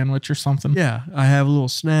 airport sandwich or something. Yeah. I have a little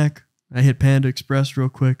snack. I hit Panda Express real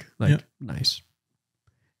quick. Like, nice.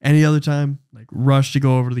 Any other time, like rush to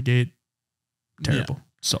go over to the gate. Terrible. Yeah.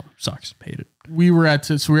 So sucks. Hate it. We were at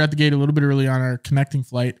the gate a little bit early on our connecting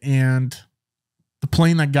flight, and the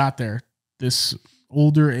plane that got there, this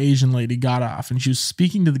older Asian lady got off, and she was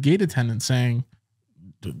speaking to the gate attendant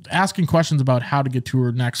asking questions about how to get to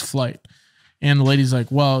her next flight. And the lady's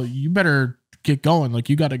like, well, you better get going. Like,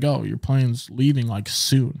 you got to go. Your plane's leaving like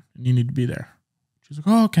soon and you need to be there. She's like,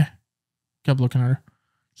 oh, okay. Kept looking at her.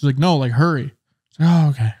 She's like, no, like hurry. She's like, oh,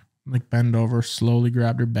 okay. Like bend over, slowly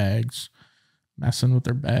grabbed her bags, messing with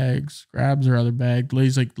her bags, grabs her other bag. The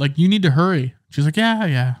lady's like, you need to hurry. She's like,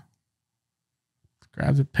 yeah.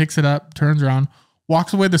 Grabs it, picks it up, turns around,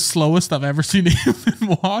 walks away the slowest I've ever seen him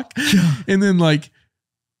walk. Yeah. And then like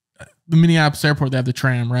the Minneapolis airport, they have the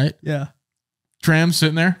tram, right? Yeah. Tram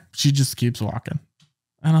sitting there. She just keeps walking.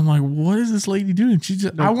 And I'm like, what is this lady doing?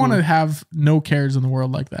 I want to have no cares in the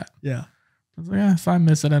world like that. Yeah. I was like, if I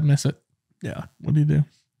miss it, I'd miss it. Yeah. What do you do?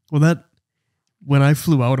 Well, when I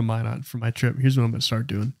flew out of Minot for my trip, here's what I'm going to start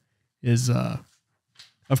doing is,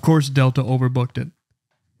 of course, Delta overbooked it.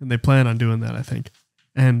 And they plan on doing that, I think.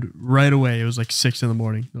 And right away, it was like 6 a.m.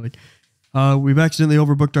 They're like, we've accidentally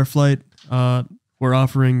overbooked our flight. We're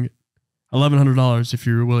offering $1,100 if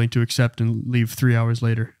you're willing to accept and leave 3 hours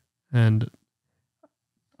later. And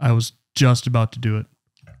I was just about to do it.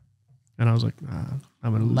 And I was like,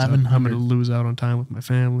 I'm going to lose out on time with my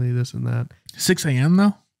family, this and that. 6 a.m.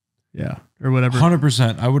 though? Yeah. Or whatever.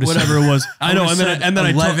 100%. I would have whatever it was. I know. And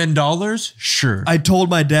then $11? Sure. I told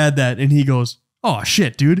my dad that and he goes, oh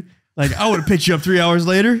shit, dude. Like I would have picked you up 3 hours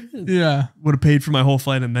later. Yeah. Would have paid for my whole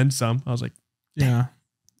flight and then some. I was like, yeah.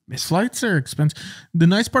 Flights are expensive. The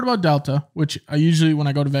nice part about Delta, which I usually, when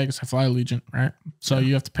I go to Vegas, I fly Allegiant, right? So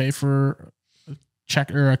you have to pay for a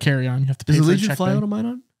check or a carry-on. You have to pay for a check fly out of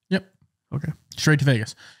mine? Yep. Okay. Straight to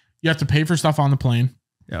Vegas. You have to pay for stuff on the plane.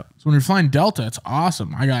 Yeah. So when you're flying Delta, it's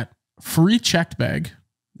awesome. I got free checked bag,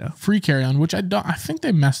 free carry-on, which I think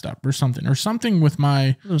they messed up or something with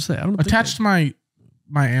my attached to my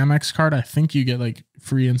Amex card. I think you get like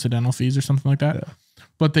free incidental fees or something like that. Yeah.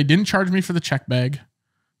 But they didn't charge me for the check bag.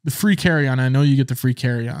 The free carry-on, I know you get the free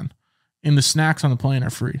carry-on. And the snacks on the plane are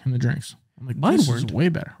free and the drinks. I'm like, mine is way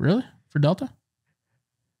better. Really? For Delta?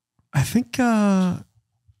 I think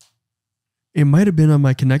It might have been on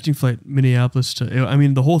my connecting flight, Minneapolis to. I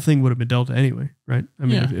mean, the whole thing would have been Delta anyway, right? I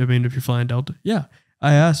mean, if you're flying Delta, yeah.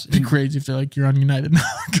 I asked. It'd be crazy if they're like, you're on United now.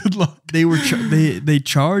 Good luck. They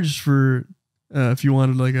charged for if you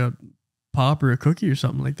wanted like a pop or a cookie or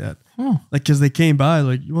something like that. Oh. Like, because they came by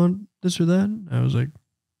like, you want this or that? I was like,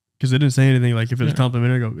 because they didn't say anything. Like, if it was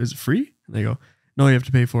complimentary, I go, is it free? And they go, no, you have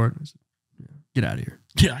to pay for it. I said, get out of here.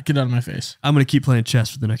 Yeah, get out of my face. I'm gonna keep playing chess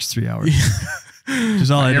for the next 3 hours.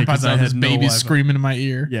 Just all my I did, AirPods I out, had this no baby Wi-Fi. screaming in my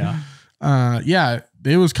ear. Yeah. Yeah,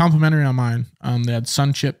 it was complimentary on mine. They had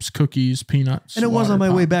sun chips, cookies, peanuts, and it was on my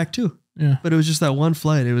way back too. Yeah, but it was just that one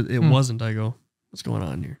flight. It wasn't. I go, what's going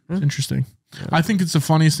on here? It's interesting. Yeah. I think it's the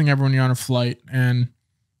funniest thing ever when you're on a flight, and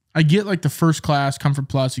I get like the first class, comfort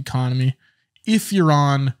plus, economy. If you're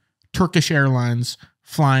on Turkish Airlines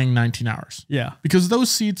flying 19 hours, yeah, because those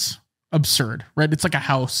seats absurd, right? It's like a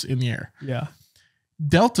house in the air. Yeah.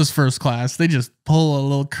 Delta's first class, they just pull a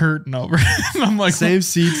little curtain over it. And I'm like, same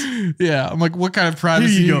seats. Yeah. I'm like, what kind of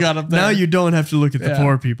privacy you got up there? Now you don't have to look at the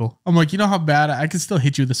poor people. I'm like, you know how bad I could still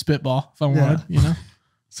hit you with a spitball if I wanted, you know?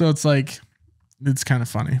 So it's like, it's kind of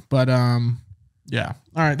funny. But yeah.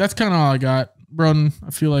 All right. That's kind of all I got. Broden, I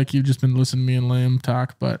feel like you've just been listening to me and Liam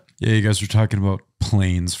talk, but yeah, you guys were talking about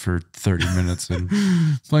planes for 30 minutes and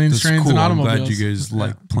planes, trains, and automobiles. I'm glad you guys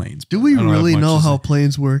like planes. Do we really know how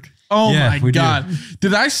planes work? Oh my God.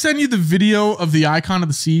 Did I send you the video of the Icon of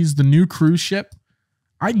the Seas, the new cruise ship?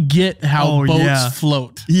 I get how boats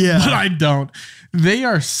float. Yeah. But I don't. They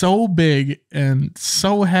are so big and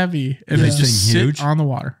so heavy and they just sit on the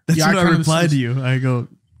water. That's what I replied to you. I go,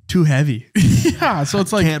 too heavy. Yeah. So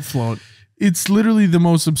it's like can't float. It's literally the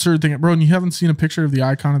most absurd thing. Bro, and you haven't seen a picture of the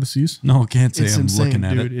Icon of the Seas? No, can't say. It's I'm insane, looking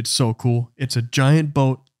at dude. it. It's so cool. It's a giant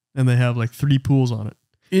boat and they have like 3 pools on it.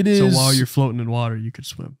 It is. So while you're floating in water, you could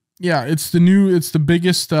swim. Yeah, it's the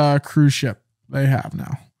biggest cruise ship they have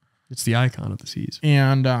now. It's the Icon of the Seas.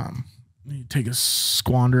 And you take a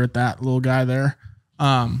squander at that little guy there.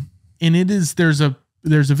 And it is, there's a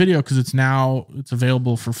video because it's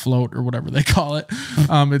available for float or whatever they call it.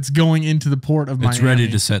 It's going into the port of Miami. It's ready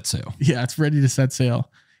to set sail. Yeah, it's ready to set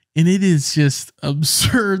sail. And it is just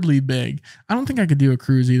absurdly big. I don't think I could do a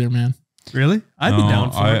cruise either, man. Really? I'd be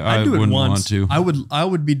down for it. I'd do it once. Want to. I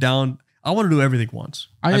would be down. I want to do everything once.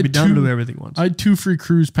 I'd be down to do everything once. I had 2 free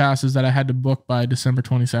cruise passes that I had to book by December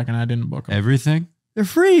 22nd. I didn't book them. Everything? They're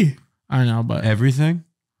free. I know, but everything?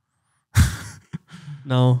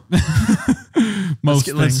 No. Most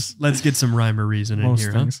things. Let's get some rhyme or reason in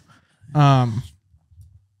here, things. Huh?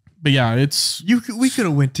 But yeah, it's we could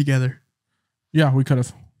have went together. Yeah, we could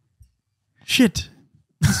have. Shit.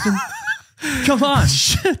 Come on.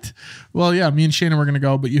 Shit. Well, yeah, me and Shana were going to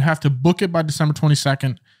go, but you have to book it by December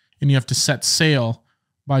 22nd and you have to set sail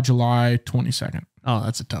by July 22nd. Oh,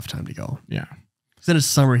 that's a tough time to go. Yeah. Then it's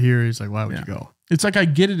summer here. He's like, why would you go? It's like, I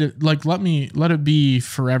get it. Like, let it be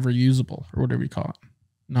forever usable or whatever you call it.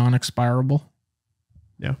 Non-expirable.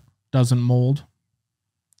 Yeah. Doesn't mold.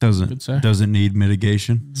 Doesn't need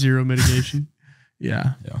mitigation. Zero mitigation.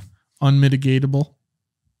 Yeah. Unmitigatable.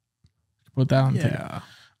 Put that on tape.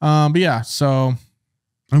 But yeah, so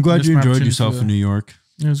I'm glad you enjoyed yourself in New York.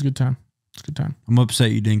 It was a good time. It's a good time. I'm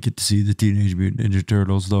upset you didn't get to see the Teenage Mutant Ninja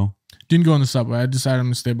Turtles though. Didn't go in the subway. I decided I'm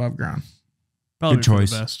gonna stay above ground. Probably good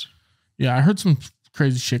choice. For the best. Yeah, I heard some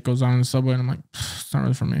crazy shit goes on in the subway, and I'm like, it's not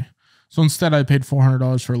really for me. So instead, I paid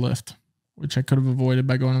 $400 for a lift, which I could have avoided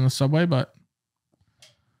by going on the subway, but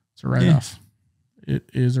it's a write-off. It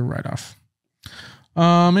is a write-off.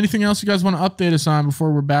 Anything else you guys want to update us on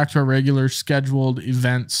before we're back to our regular scheduled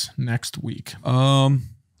events next week?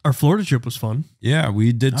 Our Florida trip was fun. Yeah,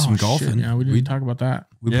 we did some golfing. Shit, yeah, we didn't talk about that.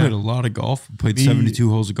 We played a lot of golf. We played 72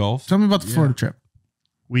 holes of golf. Tell me about the Florida trip.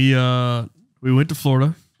 We went to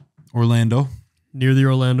Florida. Orlando. Near the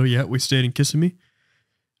Orlando, yeah. We stayed in Kissimmee.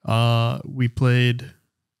 We played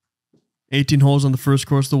 18 holes on the first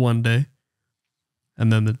course the one day.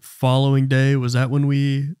 And then the following day, was that when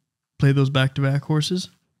we played those back-to-back horses?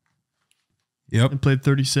 Yep. And played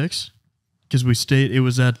 36? Because we stayed, it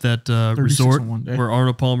was at that resort where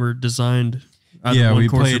Arnold Palmer designed. Yeah, we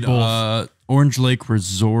played Orange Lake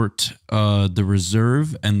Resort, the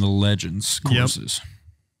Reserve, and the Legends courses. Yep.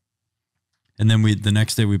 And then the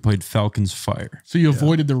next day we played Falcons Fire. So you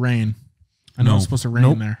avoided the rain. I know it was supposed to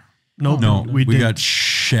rain there. No, we got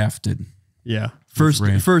shafted. Yeah.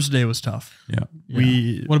 First day was tough. Yeah.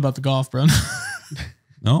 What about the golf, bro?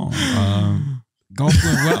 No. Golf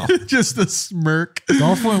went well. Just a smirk.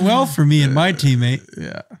 Golf went well for me and my teammate.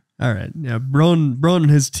 Yeah. All right. Yeah. Broden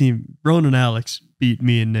and his team, Broden and Alex beat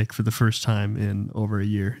me and Nick for the first time in over a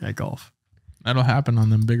year at golf. That'll happen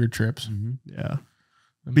on them bigger trips. Mm-hmm. Yeah.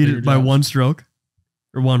 Beat it by 1 stroke.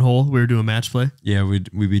 or one hole. We were doing match play. Yeah, we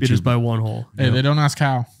beat Beat you us by one hole. Hey, they don't ask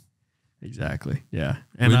how. Exactly. Yeah.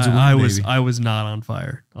 And Wins a win, I was not on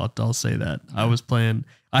fire. I'll say that. I was playing.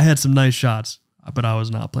 I had some nice shots, but I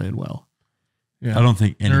was not playing well. Yeah. I don't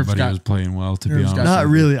think anybody was playing well, to be honest. Not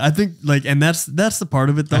really. I think and that's the part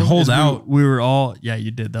of it though. I hold out. We were all, yeah,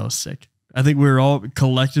 you did. That was sick. I think we were all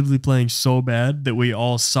collectively playing so bad that we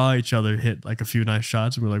all saw each other hit like a few nice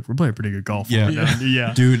shots and we're like, we're playing pretty good golf. Yeah.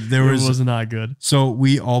 Yeah. Dude, it was not good. So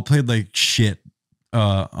we all played like shit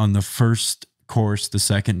on the first course the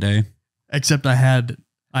second day. Except I had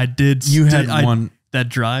one that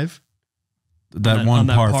drive. That one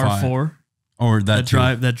par 5. 4. Or that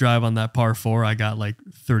drive on that par 4, I got like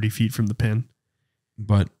 30 feet from the pin.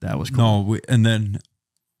 But that was cool. No, and then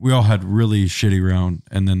we all had really shitty round.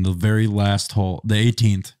 And then the very last hole, the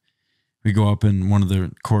 18th, we go up and one of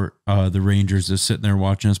the Rangers is sitting there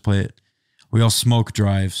watching us play it. We all smoke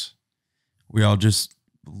drives. We all just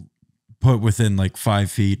put within like 5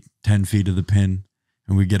 feet, 10 feet of the pin.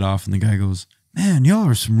 And we get off and the guy goes, man, y'all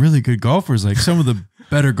are some really good golfers. Like some of the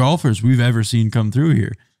better golfers we've ever seen come through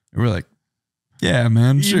here. And we're like, yeah,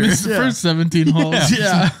 man, you sure. missed the first 17 holes.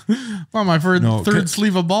 Yeah. Well, my third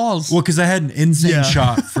sleeve of balls. Well, because I had an insane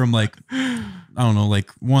shot from like, I don't know, like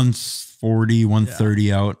 140,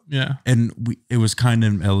 130 out. Yeah. And it was kind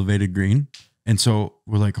of an elevated green. And so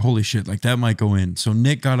we're like, holy shit, like that might go in. So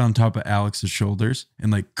Nick got on top of Alex's shoulders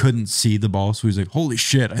and like couldn't see the ball. So he's like, holy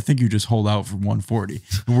shit, I think you just hold out from 140.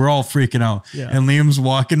 And we're all freaking out. Yeah. And Liam's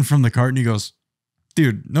walking from the cart and he goes,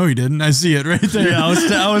 dude, no, you didn't. I see it right there. Yeah,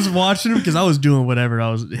 I was watching him because I was doing whatever.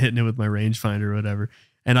 I was hitting it with my rangefinder or whatever.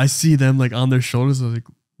 And I see them like on their shoulders. I was like,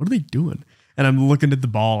 what are they doing? And I'm looking at the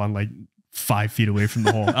ball. I'm like 5 feet away from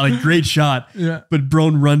the hole. I like, great shot. Yeah. But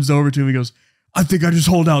Broden runs over to him. He goes, I think I just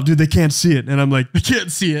hold out, dude. They can't see it. And I'm like, they can't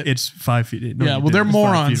see it. It's 5 feet. No, yeah, well, they're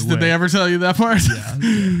morons. Did they ever tell you that part? Yeah.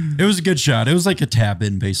 It was a good shot. It was like a tap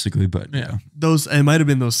in basically, but yeah. It might have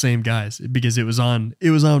been those same guys because it was on,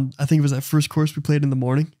 I think it was that first course we played in the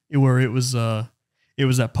morning where it was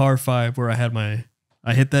that par 5 where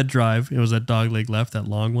I hit that drive. It was that dog leg left, that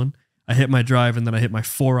long one. I hit my drive and then I hit my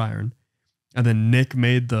 4-iron and then Nick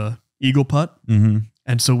made the eagle putt. Mm-hmm.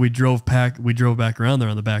 And so we drove back around there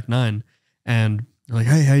on the back 9 and they're like,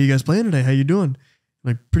 hey, how you guys playing today? How you doing? I'm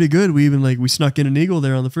like, pretty good. We snuck in an eagle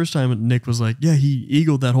there on the first time. And Nick was like, yeah, he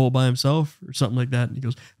eagled that hole by himself or something like that. And he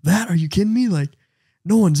goes, are you kidding me? Like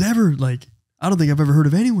no one's ever like, I don't think I've ever heard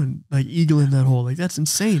of anyone like eagling that hole. Like that's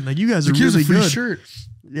insane. Like you guys are really good. Shirt.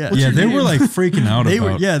 Yeah. Yeah. They were like freaking out. They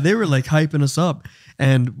were like hyping us up.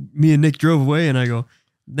 And me and Nick drove away and I go,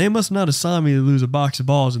 they must not have saw me lose a box of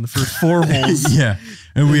balls in the first 4 holes. Yeah.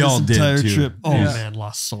 And we all did too. Trip. Oh man,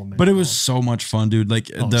 lost so many. But it was so much fun, dude. Like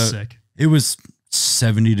sick. It was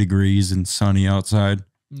 70 degrees and sunny outside.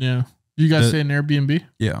 Yeah. You guys stay in Airbnb?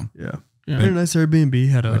 Yeah. Yeah. Yeah. Had a nice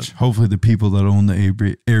Airbnb. Which hopefully the people that own the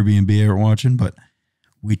Airbnb aren't watching, but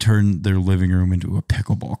we turned their living room into a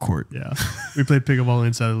pickleball court. Yeah. We played pickleball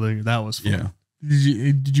inside the living room. That was fun. Yeah.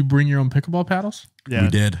 Did you bring your own pickleball paddles? Yeah, we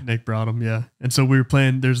did. Nick brought them. Yeah, and so we were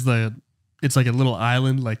playing. It's like a little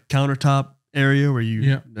island, like countertop area where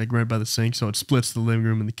you like right by the sink. So it splits the living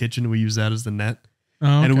room and the kitchen. And we use that as the net. Oh,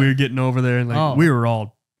 okay. And we were getting over there, and like we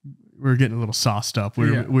were getting a little sauced up. We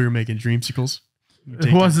were making dreamsicles.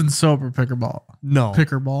 It wasn't sober pickleball. No,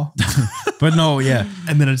 pickleball. But no, yeah.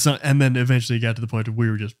 And then eventually got to the point where we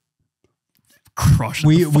were just crushing.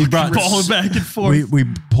 We brought balls back and forth. We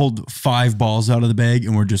pulled 5 balls out of the bag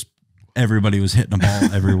and everybody was hitting a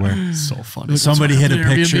ball everywhere. So funny. Somebody hit a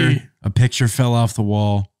picture. A picture fell off the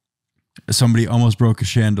wall. Somebody almost broke a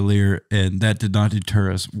chandelier, and that did not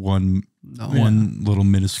deter us one little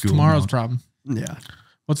minuscule. Tomorrow's problem. Yeah.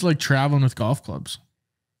 What's it like traveling with golf clubs?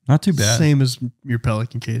 Not too bad. Same as your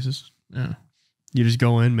Pelican cases. Yeah. You just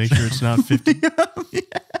go in, make sure it's not 50.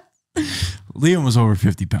 Liam was over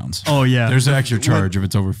 50 pounds. Oh, yeah. There's an extra charge if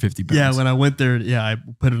it's over 50 pounds. Yeah, when I went there, I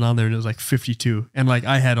put it on there and it was like 52. And like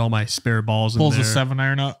I had all my spare balls Pulls in there. Pulls a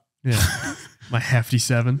 7-iron up. Yeah. My hefty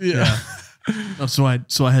 7. Yeah. So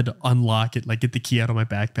I had to unlock it, like get the key out of my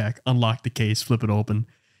backpack, unlock the case, flip it open.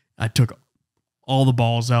 I took all the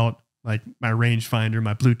balls out, like my rangefinder,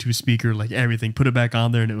 my Bluetooth speaker, like everything, put it back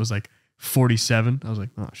on there and it was like 47. I was like,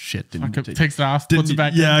 oh shit. Takes it off, puts it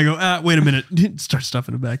back in. Yeah, I go, wait a minute. Start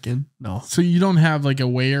stuffing it back in. No. So you don't have like a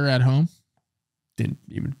weigher at home? Didn't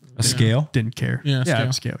even. A scale? Didn't care. Yeah,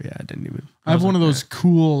 a scale. Yeah, I didn't even. I have one of those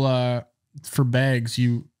cool, for bags,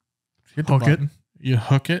 you hit the button, you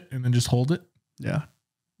hook it and then just hold it. Yeah.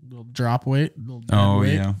 Little drop weight. Little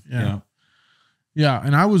weight. Yeah.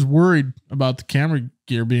 And I was worried about the camera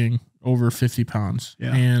gear being over 50 pounds.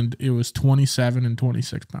 Yeah. And it was 27 and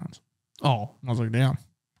 26 pounds. Oh, I was like, damn.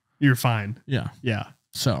 you're fine. Yeah. Yeah.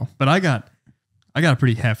 So, But I got a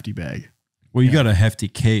pretty hefty bag. Well, you got a hefty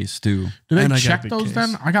case too. did And I I got a check big those case.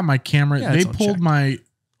 then? I got my camera. Yeah, They it's all pulled checked.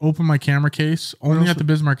 opened my camera case only at the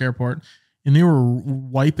Bismarck airport, and they were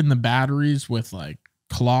wiping the batteries with like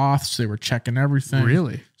cloths. They were checking everything.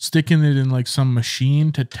 Really? Sticking it in like some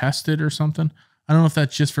machine to test it or something. I don't know if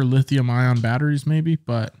that's just for lithium ion batteries maybe,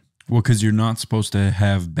 but Well, because you're not supposed to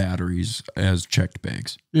have batteries as checked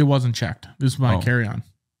bags. it wasn't checked. This is my Oh. carry-on.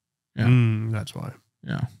 Yeah. That's why.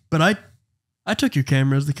 Yeah. But I took your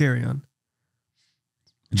camera as the carry-on.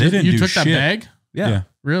 They didn't You do took shit. that bag? Yeah.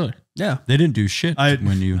 Really? Yeah. They didn't do shit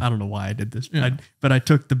when you. I don't know why I did this, Yeah. but I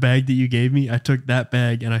took the bag that you gave me. I took that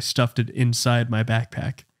bag and I stuffed it inside my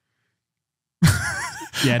backpack.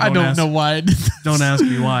 Yeah, I don't know why I did this. Don't ask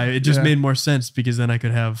me why. It just Yeah. made more sense because then I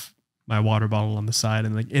could have my water bottle on the side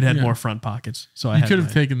and like it had Yeah. more front pockets. So You could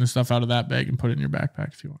have taken the stuff out of that bag and put it in your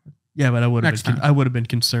backpack if you wanted. Yeah, but I would have Next been time. I would have been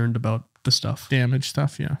concerned about the stuff. Damaged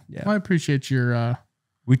stuff, yeah. Yeah. Well, I appreciate your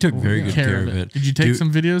We took very good care of it. Did you take Dude,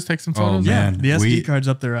 some videos, take some photos? man. The SD we- card's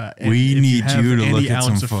up there. we if need have you to any look at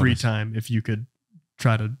some ounce of free photos. time if you could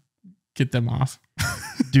try to Get them off.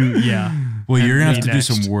 do. Yeah, Well, And you're gonna have me to next.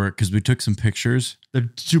 do some work because we took some pictures they're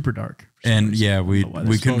super dark. for some and reason. yeah, I we don't know why we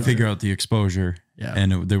they're couldn't so figure dark. out the exposure. Yeah.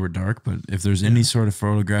 And they were dark. But if there's any sort of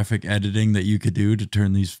photographic editing that you could do to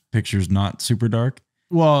turn these pictures not super dark,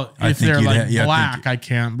 Well, I if think they're you'd like yeah, I black, think- I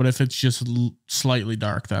can't. But if it's just slightly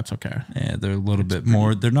dark, that's okay. yeah, they're a little bit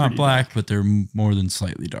more. They're not pretty black, dark. but they're more than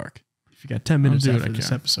slightly dark. If you got 10 minutes do what after I this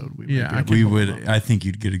can. episode, we Yeah, I might be can- We able to would. pull them up. I think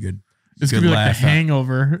you'd get a good. It's good gonna be like the laugh at-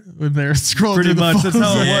 Hangover when they're scrolling Pretty through the much, that's photos.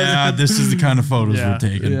 how it was. Yeah, this is the kind of photos Yeah. we're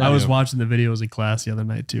taking. Yeah. I was watching the videos in class the other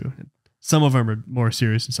night too. Some of them are more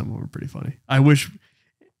serious and some of them are pretty funny. I wish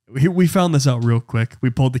we found this out real quick.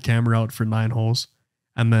 We pulled the camera out for 9 holes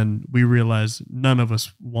and then we realized none of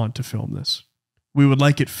us want to film this. We would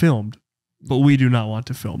like it filmed, but we do not want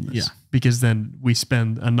to film this. Yeah. Because then we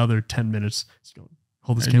spend another 10 minutes.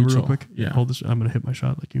 Hold this Hey, camera real neutral. quick. Yeah. Hold this. I'm going to hit my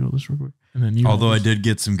shot. Like, you hold this real quick. And then you Although I did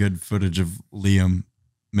get some good footage of Liam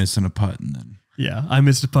missing a putt and then. Yeah. I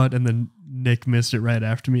missed a putt and then Nick missed it right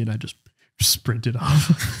after me and I just sprinted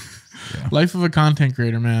off. Life of a content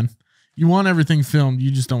creator, man. You want everything filmed, you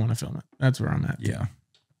just don't want to film it. That's where I'm at. Yeah.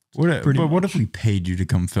 What if we paid you to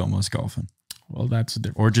come film us golfing? Well, that's a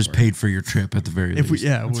different. Or just story. paid for your trip at the very If we, least?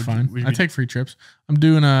 yeah, That's would- fine. we'd I be- take free trips. I'm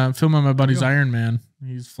doing filming my buddy's Iron Man.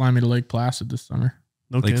 He's flying me to Lake Placid this summer.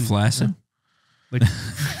 no Like kidding. Flaccid? Like,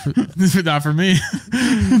 Not for me.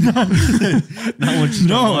 not what you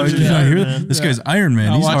No, don't did want. you not hear Yeah. that? This guy's Iron Man.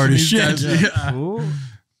 Not He's watching hard as these shit. guys. Yeah. Ooh.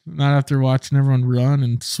 Not after watching everyone run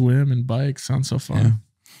and swim and bike. Sounds so fun.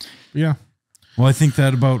 Yeah. Well, I think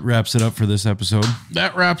that about wraps it up for this episode.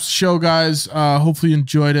 That wraps the show, guys. Hopefully you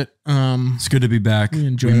enjoyed it. It's good to be back. We We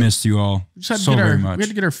enjoyed it. missed you all We just had to so get very our, much. We had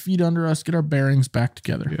to get our feet under us, get our bearings back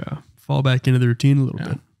together. Yeah. Fall back into the routine a little Yeah.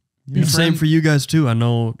 bit. Be Same friend- for you guys too. I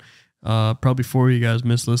know probably 4 of you guys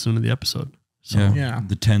missed listening to the episode. So Yeah.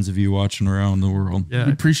 The tens of you watching around the world. yeah.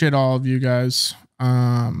 We appreciate all of you guys.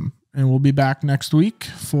 And we'll be back next week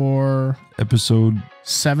for Episode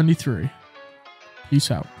 73. Peace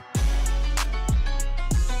out.